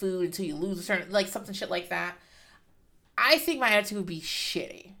healthy food until you lose a certain, like something shit like that. I think my attitude would be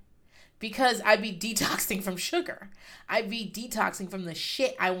shitty. because I'd be detoxing from sugar. I'd be detoxing from the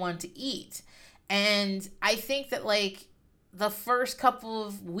shit I want to eat. And I think that like the first couple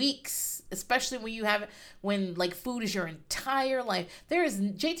of weeks, especially when like food is your entire life,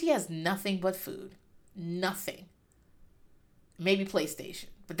 JT has nothing but food. Nothing. Maybe PlayStation,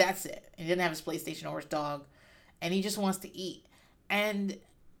 but that's it. He didn't have his PlayStation or his dog, and he just wants to eat. And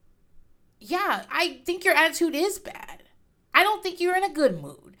yeah, I think your attitude is bad. I don't think you're in a good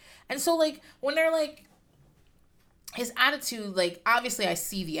mood. And so like when they're like, his attitude, like obviously I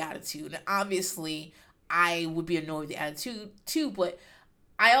see the attitude, and obviously I would be annoyed with the attitude too, but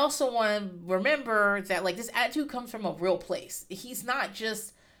I also want to remember that like this attitude comes from a real place. He's not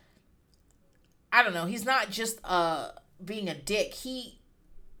just, I don't know, he's not just being a dick.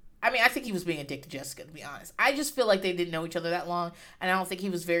 I think he was being a dick to Jessica, to be honest. I just feel like they didn't know each other that long, and I don't think he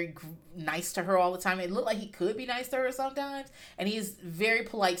was very nice to her all the time. It looked like he could be nice to her sometimes, and he's very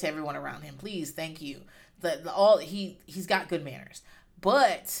polite to everyone around him. Please, thank you. He's got good manners,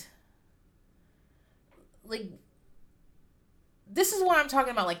 but like this is what I'm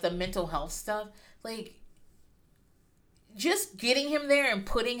talking about, like the mental health stuff. Like just getting him there and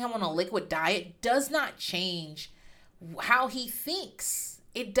putting him on a liquid diet does not change how he thinks.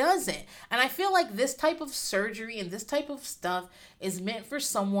 It doesn't. And I feel like this type of surgery and this type of stuff is meant for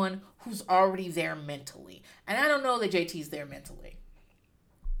someone who's already there mentally. And I don't know that JT's there mentally.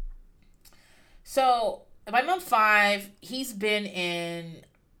 So by month 5, he's been in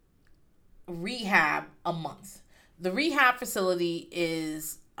rehab a month. The rehab facility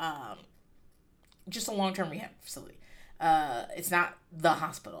is just a long-term rehab facility. It's not the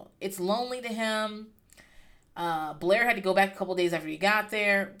hospital. It's lonely to him. Blair had to go back a couple days after he got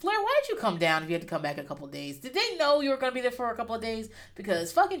there. Blair, why did you come down if you had to come back a couple of days? Did they know you were going to be there for a couple of days?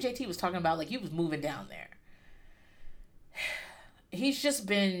 Because fucking JT was talking about like you was moving down there. He's just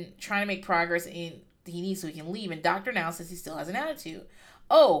been trying to make progress and he needs so he can leave. And Dr. Now says he still has an attitude.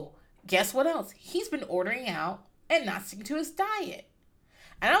 Oh, guess what else? He's been ordering out and not sticking to his diet.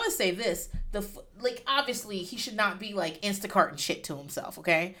 And I'm going to say this. Obviously, he should not be like Instacart and shit to himself,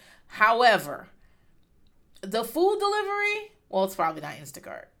 okay? However, the food delivery, well, it's probably not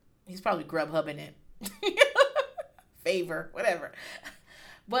Instacart. He's probably Grubhubbing it. Favor, whatever.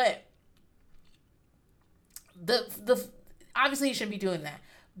 But the obviously he shouldn't be doing that.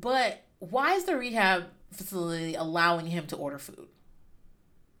 But why is the rehab facility allowing him to order food?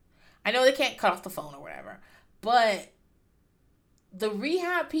 I know they can't cut off the phone or whatever, but the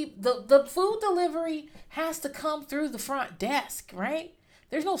rehab people, the food delivery has to come through the front desk, right?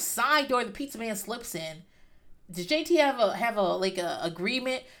 There's no side door the pizza man slips in. Does JT have a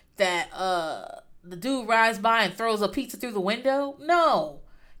agreement that the dude rides by and throws a pizza through the window? No.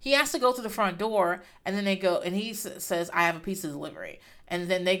 He has to go to the front door, and then they go, and he says, I have a pizza delivery. And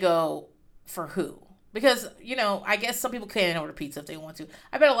then they go, for who? Because, I guess some people can order pizza if they want to.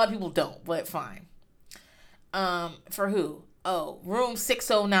 I bet a lot of people don't, but fine. For who? Oh, room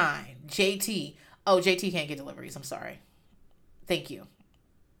 609, JT. Oh, JT can't get deliveries. I'm sorry. Thank you.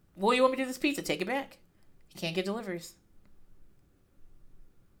 Well, you want me to do this pizza? Take it back. You can't get deliveries.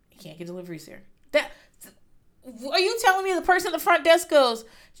 You can't get deliveries here. Are you telling me the person at the front desk goes,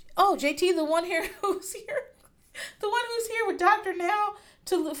 oh, JT, the one who's here with Dr. Now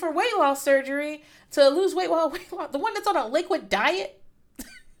for weight loss surgery to lose weight while weight loss, the one that's on a liquid diet?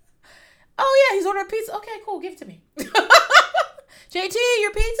 Oh yeah, he's ordering pizza. Okay, cool, give it to me. JT,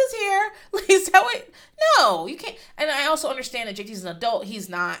 your pizza's here. Is that what? No, you can't. And I also understand that JT's an adult. He's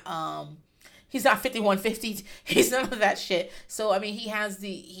not 5150. He's none of that shit. So I mean, he has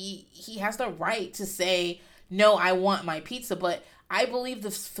the right to say, no, I want my pizza. But I believe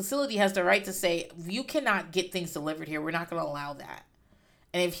the facility has the right to say, you cannot get things delivered here. We're not going to allow that.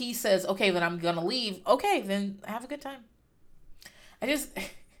 And if he says, okay, then I'm going to leave. Okay, then have a good time. I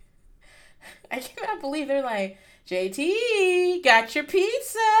cannot believe they're like, JT, got your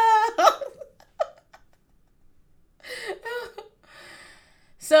pizza.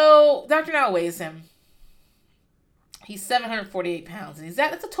 So Dr. Now weighs him. He's 748 pounds, and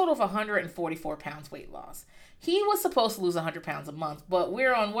that's a total of 144 pounds weight loss. He was supposed to lose 100 pounds a month, but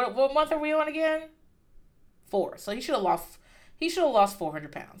we're on what month are we on again? 4. So he should have lost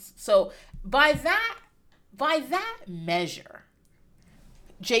 400 pounds. So by that measure,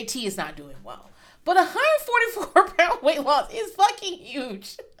 JT is not doing well. But 144 pound weight loss is fucking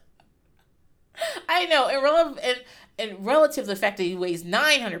huge. I know, and relative to the fact that he weighs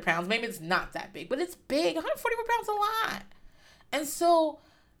 900 pounds, maybe it's not that big, but it's big. 144 pounds is a lot. And so,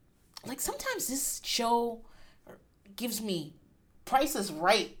 like, sometimes this show gives me Price is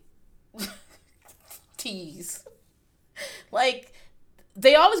Right tease. Like,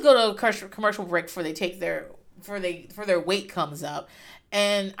 they always go to a commercial break before they take for their weight comes up,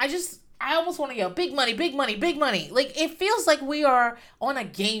 and I almost want to yell, big money, big money, big money. Like, it feels like we are on a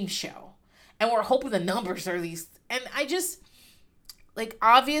game show and we're hoping the numbers are these. And I just, like,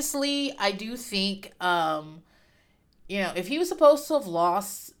 obviously, I do think, if he was supposed to have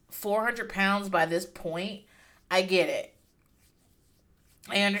lost 400 pounds by this point, I get it.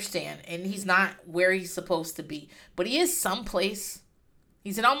 I understand. And he's not where he's supposed to be. But he is someplace.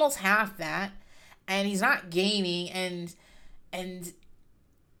 He's in almost half that. And he's not gaining. And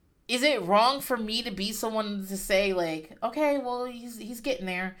is it wrong for me to be someone to say, like, okay, well, he's getting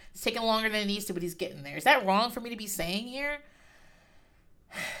there. It's taking longer than it needs to, but he's getting there. Is that wrong for me to be saying here?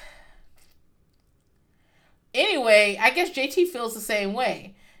 Anyway, I guess JT feels the same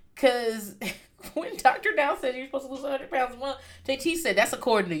way. Because when Dr. Now said you're supposed to lose 100 pounds a month, JT said, that's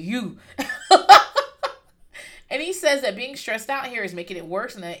according to you. And he says that being stressed out here is making it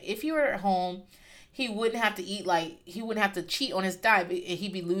worse, and that if you were at home, he wouldn't have to he wouldn't have to cheat on his diet.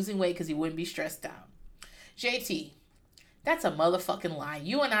 He'd be losing weight because he wouldn't be stressed out. JT, that's a motherfucking lie.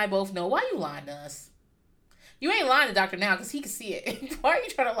 You and I both know. Why you lying to us? You ain't lying to Dr. Now because he can see it. Why are you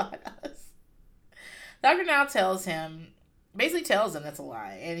trying to lie to us? Dr. Now basically tells him that's a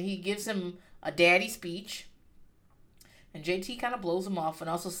lie. And he gives him a daddy speech. And JT kind of blows him off and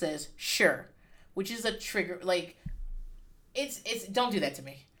also says, sure. Which is a trigger. Like, it's don't do that to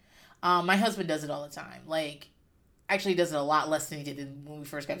me. My husband does it all the time. Like, actually, he does it a lot less than he did when we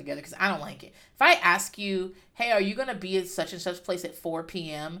first got together because I don't like it. If I ask you, hey, are you going to be at such and such place at 4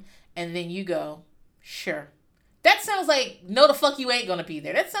 p.m.? And then you go, sure. That sounds like, no, the fuck you ain't going to be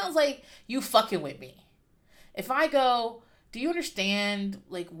there. That sounds like you fucking with me. If I go, do you understand,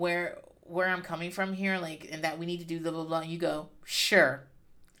 like, where I'm coming from here? Like, and that we need to do blah, blah, blah. And you go, sure.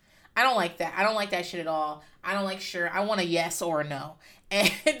 I don't like that. I don't like that shit at all. I don't like sure. I want a yes or a no.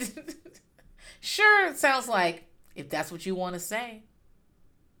 And sure, it sounds like, if that's what you want to say.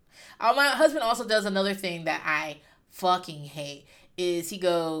 My husband also does another thing that I fucking hate. Is he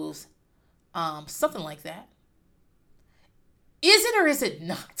goes, something like that. Is it or is it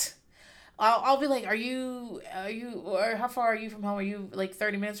not? I'll be like, are you, or how far are you from home? Are you like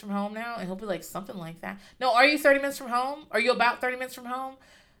 30 minutes from home now? And he'll be like, something like that. No, are you 30 minutes from home? Are you about 30 minutes from home?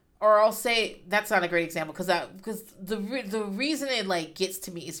 Or I'll say, that's not a great example, because the reason it, like, gets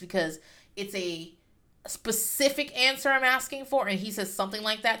to me is because it's a specific answer I'm asking for, and he says something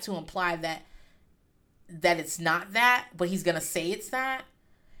like that to imply that it's not that, but he's going to say it's that.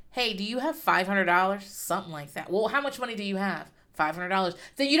 Hey, do you have $500? Something like that. Well, how much money do you have? $500.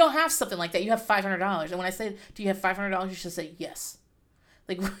 Then you don't have something like that. You have $500. And when I say, do you have $500? You should say yes.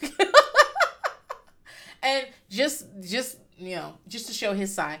 Like, and just to show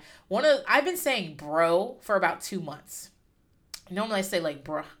his side, I've been saying bro for about 2 months. Normally I say like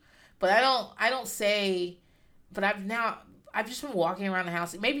bruh, but I don't say, but I've just been walking around the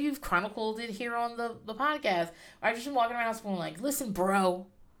house. Maybe you've chronicled it here on the podcast. I've just been walking around the house going like, listen, bro,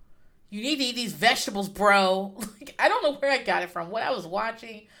 you need to eat these vegetables, bro. Like, I don't know where I got it from, what I was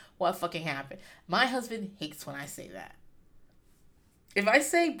watching, what fucking happened. My husband hates when I say that. If I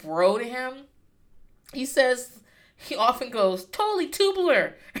say bro to him, he often goes, totally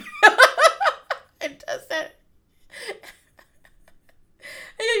tubular. And does that.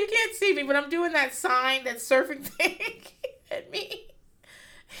 You can't see me, but I'm doing that sign, that surfing thing at me.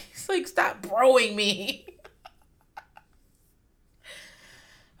 He's like, stop broing me.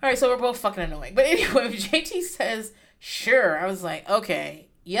 All right, so we're both fucking annoying. But anyway, JT says, sure. I was like, okay,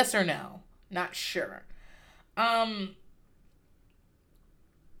 yes or no? Not sure.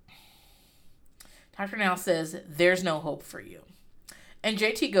 Dr. Now says, there's no hope for you. And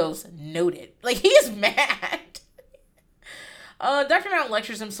JT goes, noted. Like, he is mad. Dr. Now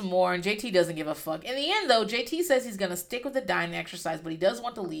lectures him some more, and JT doesn't give a fuck. In the end, though, JT says he's going to stick with the diet and exercise, but he does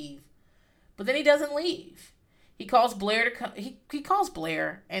want to leave. But then he doesn't leave. He calls Blair to come. He calls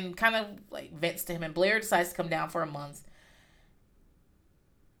Blair and kind of like vents to him, and Blair decides to come down for a month.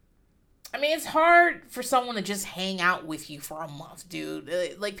 I mean, it's hard for someone to just hang out with you for a month,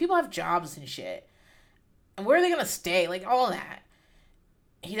 dude. Like, people have jobs and shit. And where are they going to stay? Like, all that.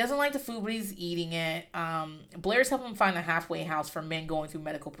 He doesn't like the food, but he's eating it. Blair's helping him find a halfway house for men going through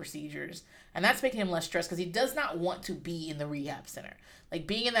medical procedures. And that's making him less stressed because he does not want to be in the rehab center. Like,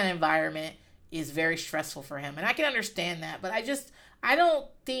 being in that environment is very stressful for him. And I can understand that. But I don't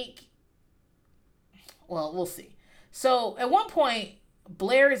think... Well, we'll see. So, at one point,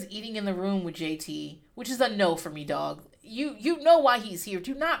 Blair is eating in the room with JT, which is a no for me, dog. You know why he's here.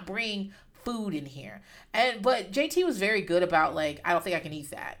 Do not bring food in here. But JT was very good about, like, I don't think I can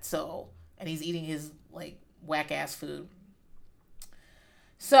eat that. So, and he's eating his, like, whack ass food.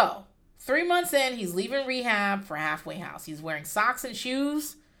 So, 3 months in, he's leaving rehab for Halfway House. He's wearing socks and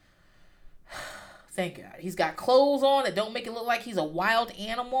shoes. Thank God. He's got clothes on that don't make it look like he's a wild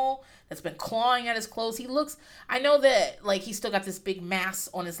animal that's been clawing at his clothes. He looks, I know that, like, he's still got this big mass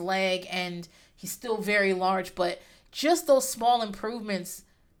on his leg and he's still very large, but just those small improvements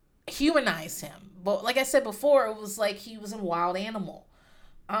humanize him. But like I said before, it was like he was a wild animal.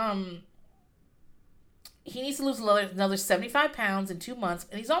 He needs to lose another 75 pounds in 2 months,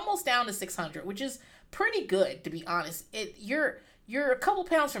 and he's almost down to 600, which is pretty good, to be honest. You're a couple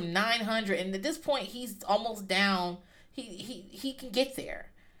pounds from 900, and at this point, he's almost down. He can get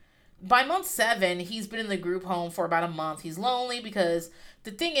there. By month 7, he's been in the group home for about a month. He's lonely because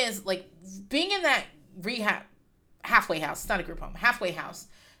the thing is, like, being in that rehab halfway house, it's not a group home, halfway house,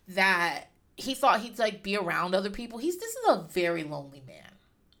 that he thought he'd, like, be around other people. This is a very lonely man.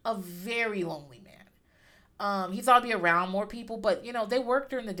 A very lonely man. He thought he'd be around more people, but, you know, they work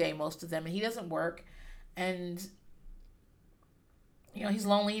during the day, most of them, and he doesn't work. And, you know, he's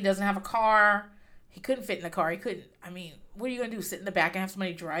lonely. He doesn't have a car. He couldn't fit in a car. What are you going to do? Sit in the back and have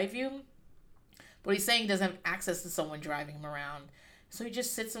somebody drive you? But he's saying he doesn't have access to someone driving him around. So he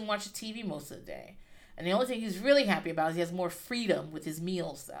just sits and watches TV most of the day. And the only thing he's really happy about is he has more freedom with his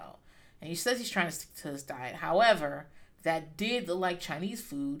meals, though. And he says he's trying to stick to his diet. However, that did look like Chinese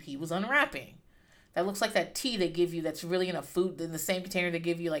food he was unwrapping. That looks like that tea they give you that's really in the same container they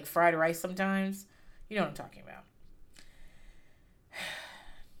give you, like, fried rice sometimes. You know what I'm talking about.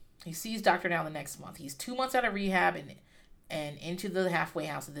 He sees Dr. Now the next month. He's 2 months out of rehab and into the halfway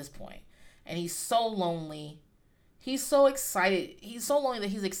house at this point. And he's so lonely. He's so excited. He's so lonely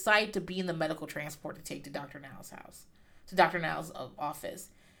that he's excited to be in the medical transport to take to Dr. Now's house. To Dr. Now's office.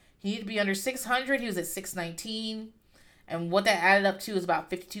 He needed to be under 600. He was at 619. And what that added up to is about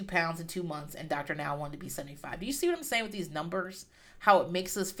 52 pounds in 2 months. And Dr. Now wanted to be 75. Do you see what I'm saying with these numbers? How it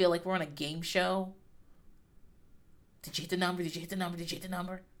makes us feel like we're on a game show? Did you hit the number? Did you hit the number? Did you hit the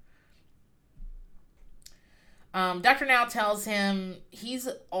number? Dr. Now tells him he's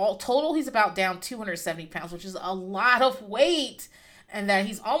about down 270 pounds, which is a lot of weight, and that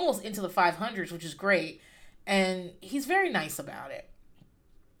he's almost into the 500s, which is great. And he's very nice about it.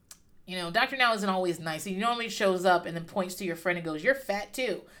 You know, Dr. Now isn't always nice. He normally shows up and then points to your friend and goes, "You're fat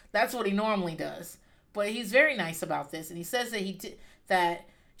too." That's what he normally does. But he's very nice about this, and he says that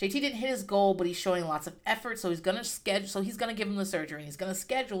JT didn't hit his goal, but he's showing lots of effort, so he's gonna give him the surgery, and he's gonna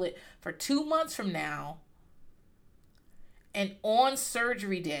schedule it for 2 months from now. And on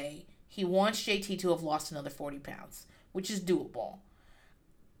surgery day, he wants JT to have lost another 40 pounds, which is doable.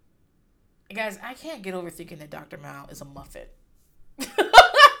 Guys, I can't get over thinking that Dr. Mao is a muffet.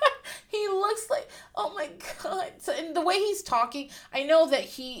 He looks like, oh my God. So, and the way he's talking, I know that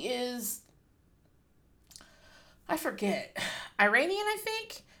he is, I forget, Iranian, I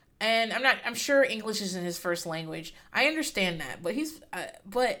think. And I'm sure English isn't his first language. I understand that, but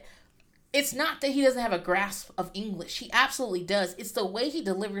but it's not that he doesn't have a grasp of English. He absolutely does. It's the way he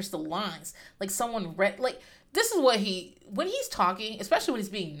delivers the lines. Like someone read, like, this is what when he's talking, especially when he's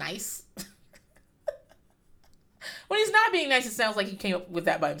being nice. When he's not being nice, it sounds like he came up with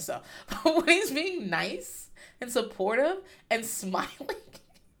that by himself. But when he's being nice and supportive and smiling,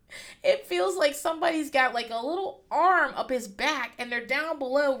 it feels like somebody's got like a little arm up his back and they're down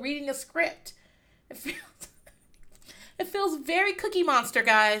below reading a script. It feels very Cookie Monster,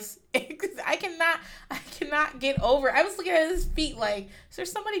 guys. I cannot get over it. I was looking at his feet like, is there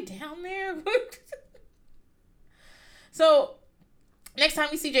somebody down there? So, next time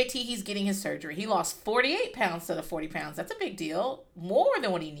we see JT, he's getting his surgery. He lost 48 pounds to the 40 pounds. That's a big deal. More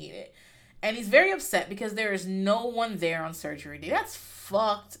than what he needed. And he's very upset because there is no one there on surgery day. That's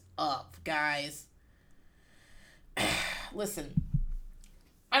fucked up, guys. Listen,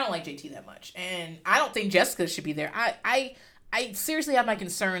 I don't like JT that much. And I don't think Jessica should be there. I seriously have my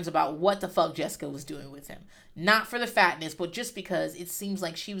concerns about what the fuck Jessica was doing with him. Not for the fatness, but just because it seems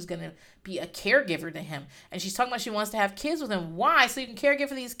like she was going to be a caregiver to him. And she's talking about she wants to have kids with him. Why? So you can caregive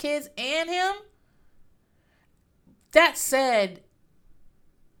for these kids and him? That said,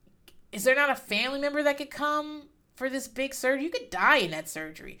 is there not a family member that could come for this big surgery? You could die in that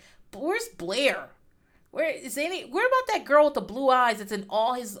surgery. But where's Blair? Where about that girl with the blue eyes that's in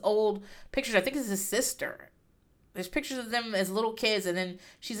all his old pictures? I think it's his sister. There's pictures of them as little kids, and then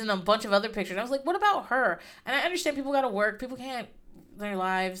she's in a bunch of other pictures. I was like, what about her? And I understand people got to work. People can't their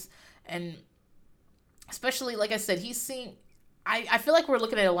lives. And especially, like I said, I feel like we're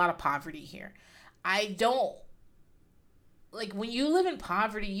looking at a lot of poverty here. When you live in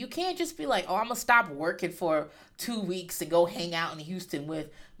poverty, you can't just be like, oh, I'm going to stop working for 2 weeks and go hang out in Houston with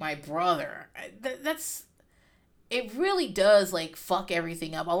my brother. it really does like fuck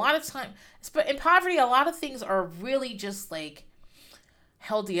everything up. A lot of time, but in poverty, a lot of things are really just like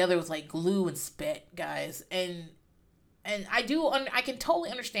held together with like glue and spit, guys. And I can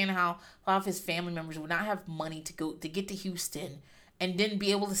totally understand how a lot of his family members would not have money to go to get to Houston and didn't be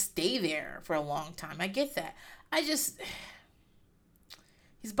able to stay there for a long time. I get that. He's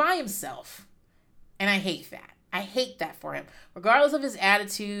by himself, and I hate that. I hate that for him, regardless of his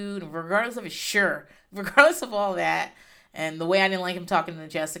attitude, regardless of all that, and the way I didn't like him talking to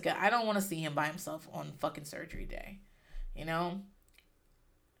Jessica. I don't want to see him by himself on fucking surgery day, you know.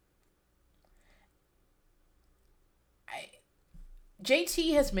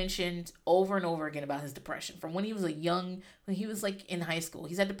 JT has mentioned over and over again about his depression from when he was when he was like in high school.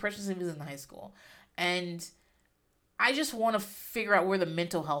 He's had depression since he was in high school. And I just want to figure out where the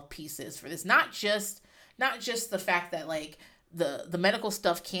mental health piece is for this. Not just the fact that like the medical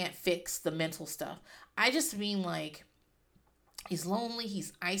stuff can't fix the mental stuff. I just mean like he's lonely,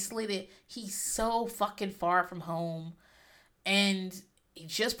 he's isolated, he's so fucking far from home. And he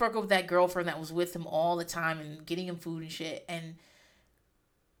just broke up with that girlfriend that was with him all the time and getting him food and shit. And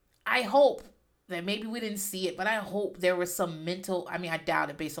I hope that maybe we didn't see it, but I hope there was some mental, I mean, I doubt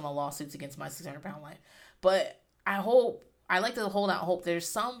it based on the lawsuits against My 600 Pound Life, but I like to hold out hope there's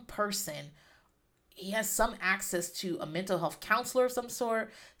some person, he has some access to a mental health counselor of some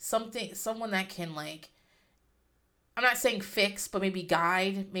sort, someone that can like, I'm not saying fix, but maybe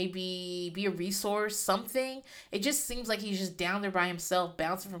guide, maybe be a resource, something. It just seems like he's just down there by himself,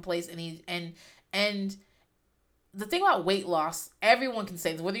 bouncing from place, and the thing about weight loss, everyone can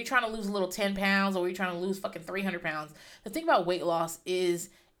say this, whether you're trying to lose a little 10 pounds or you're trying to lose fucking 300 pounds. The thing about weight loss is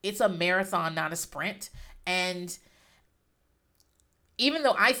it's a marathon, not a sprint. And even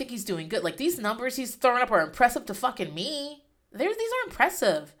though I think he's doing good, like these numbers he's throwing up are impressive to fucking me. These are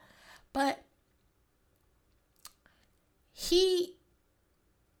impressive. But he,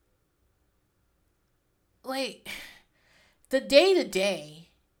 like, the day to day,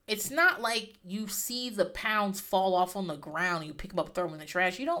 it's not like you see the pounds fall off on the ground and you pick them up, throw them in the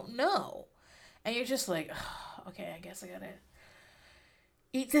trash. You don't know. And you're just like, oh, okay, I guess I gotta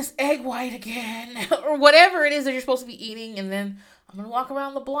eat this egg white again. Or whatever it is that you're supposed to be eating. And then I'm gonna walk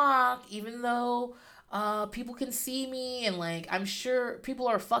around the block even though people can see me. And like, I'm sure people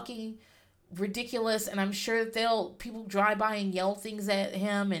are fucking ridiculous. And I'm sure that people drive by and yell things at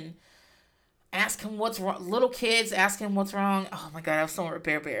him and ask him what's wrong. Little kids ask him what's wrong. Oh my God, I was somewhere with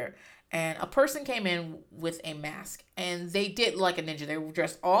Bear. And a person came in with a mask. And they did like a ninja. They were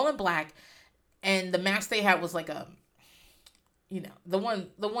dressed all in black. And the mask they had was like a, the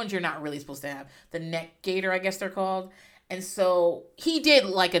ones you're not really supposed to have. The neck gaiter, I guess they're called. And so he did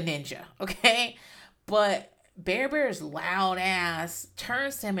like a ninja, okay? But Bear's loud ass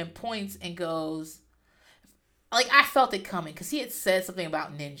turns to him and points and goes, like, I felt it coming because he had said something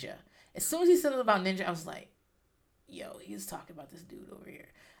about ninja. As soon as he said something about ninja, I was like, yo, he's talking about this dude over here.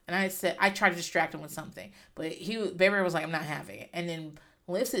 And I tried to distract him with something. But Bear was like, I'm not having it. And then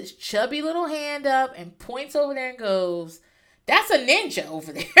lifts his chubby little hand up and points over there and goes, that's a ninja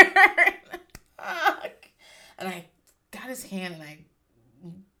over there. And I got his hand and I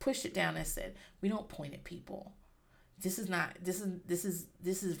pushed it down and I said, we don't point at people. This is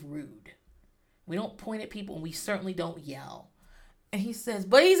rude. We don't point at people and we certainly don't yell. And he says,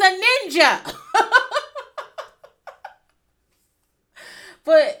 but he's a ninja.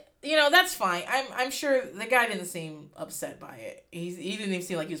 But, that's fine. I'm sure the guy didn't seem upset by it. He didn't even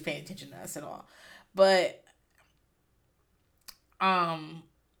seem like he was paying attention to us at all. But,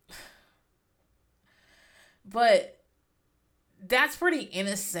 that's pretty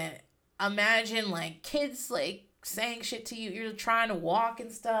innocent. Imagine, like, kids, like, saying shit to you. You're trying to walk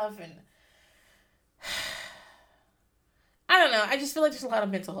and stuff, and I don't know. I just feel like there's a lot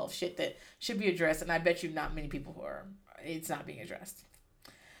of mental health shit that should be addressed, and I bet you not many people it's not being addressed.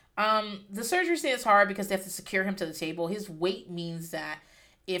 The surgery scene is hard because they have to secure him to the table. His weight means that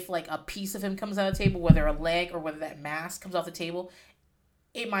if like a piece of him comes on the table, whether a leg or whether that mask comes off the table,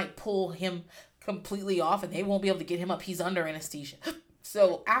 it might pull him completely off and they won't be able to get him up. He's under anesthesia.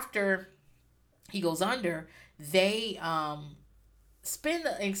 So after he goes under, they spend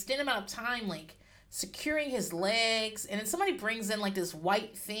an extended amount of time like securing his legs, and then somebody brings in like this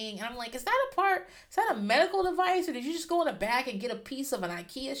white thing, and I'm like, is that a medical device, or did you just go in the back and get a piece of an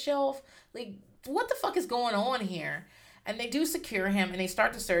IKEA shelf? Like, what the fuck is going on here? And they do secure him, and they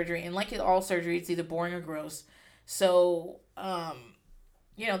start the surgery, and like all surgery, it's either boring or gross. So, they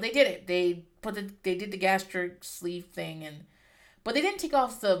did it. They did the gastric sleeve thing, but they didn't take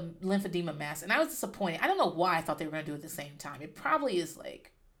off the lymphedema mask, and I was disappointed. I don't know why I thought they were going to do it at the same time. It probably is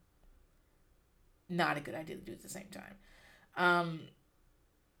like not a good idea to do at the same time.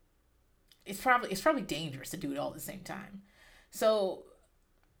 It's probably dangerous to do it all at the same time. So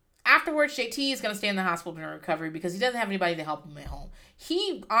afterwards, JT is going to stay in the hospital during recovery because he doesn't have anybody to help him at home.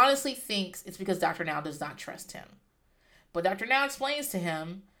 He honestly thinks it's because Dr. Now does not trust him. But Dr. Now explains to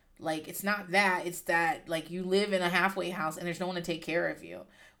him, like, it's not that. It's that, like, you live in a halfway house and there's no one to take care of you.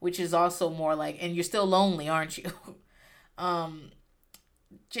 Which is also more like, and you're still lonely, aren't you?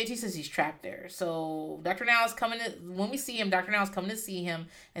 JT says he's trapped there. So Dr. Now is coming to, when we see him, Dr. Now is coming to see him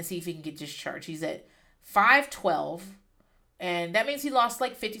and see if he can get discharged. He's at 5'12", and that means he lost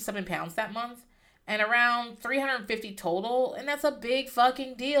like 57 pounds that month, and around 350 total, and that's a big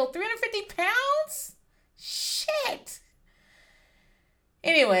fucking deal. 350 pounds? Shit.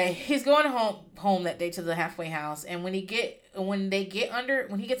 Anyway, he's going home that day to the halfway house, and when he gets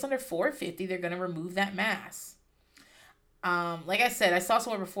under 450, they're gonna remove that mass. Like I said, I saw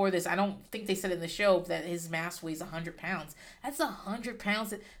somewhere before this. I don't think they said in the show that his mass weighs 100 pounds. That's 100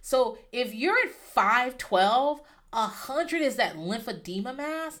 pounds. So if you're at 5'12", 100 is that lymphedema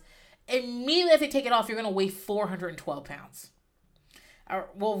mass. Immediately if they take it off, you're gonna weigh 412 pounds.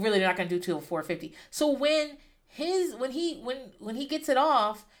 Well, really, they're not gonna do till 450. So when he gets it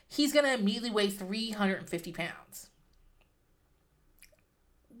off, he's gonna immediately weigh 350 pounds.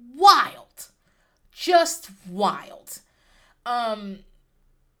 Wild. Just wild.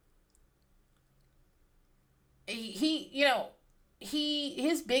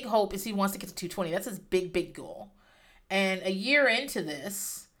 His big hope is he wants to get to 220. That's his big goal. And a year into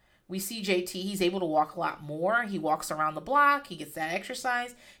this, we see JT, he's able to walk a lot more. He walks around the block. He gets that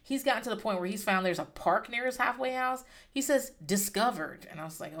exercise. He's gotten to the point where he's found there's a park near his halfway house. He says, discovered. And I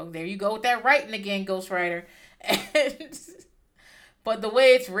was like, oh, there you go with that writing again, Ghostwriter. But the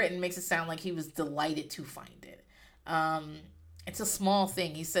way it's written makes it sound like he was delighted to find it. It's a small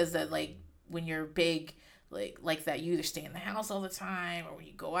thing. He says that, like, when you're big, like that, you either stay in the house all the time, or when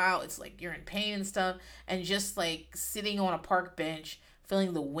you go out, it's like you're in pain and stuff. And just like sitting on a park bench,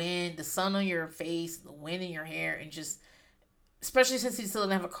 feeling the wind, the sun on your face, the wind in your hair, and just, especially since he still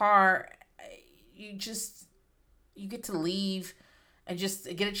doesn't have a car, you get to leave and just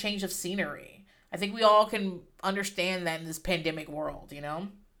get a change of scenery. I think we all can understand that in this pandemic world, you know?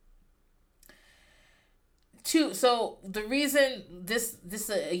 So the reason this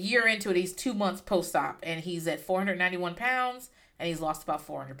a year into it, he's 2 months post-op, and he's at 491 pounds, and he's lost about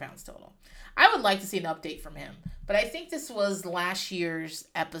 400 pounds total. I would like to see an update from him, but I think this was last year's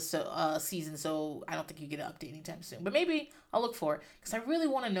season, so I don't think you get an update anytime soon. But maybe I'll look for it, because I really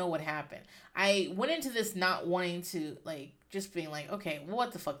want to know what happened. I went into this not wanting to, like, just being like, okay,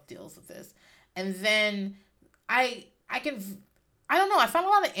 what the fuck deals with this? And then I don't know, I found a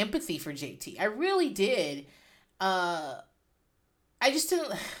lot of empathy for JT. I really did. I just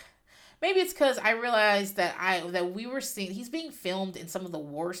didn't. Maybe it's because I realized that we were seeing, he's being filmed in some of the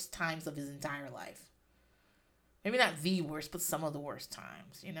worst times of his entire life. Maybe not the worst, but some of the worst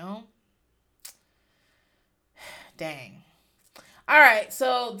times, you know? Dang. All right,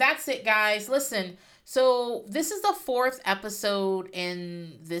 so that's it, guys. Listen, so this is the 4th episode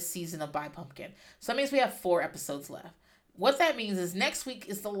in this season of By Pumpkin. So that means we have 4 episodes left. What that means is next week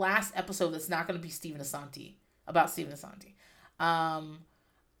is the last episode that's not going to be Stephen Asante, about Stephen Asante.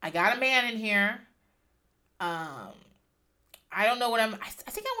 I got a man in here. I don't know what I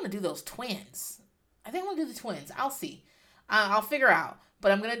think I want to do those twins. I think I want to do the twins. I'll see. I'll figure out.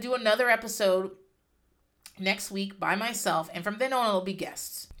 But I'm going to do another episode next week by myself. And from then on, it'll be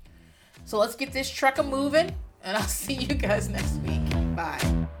guests. So let's get this truck a moving. And I'll see you guys next week.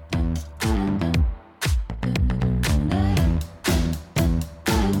 Bye.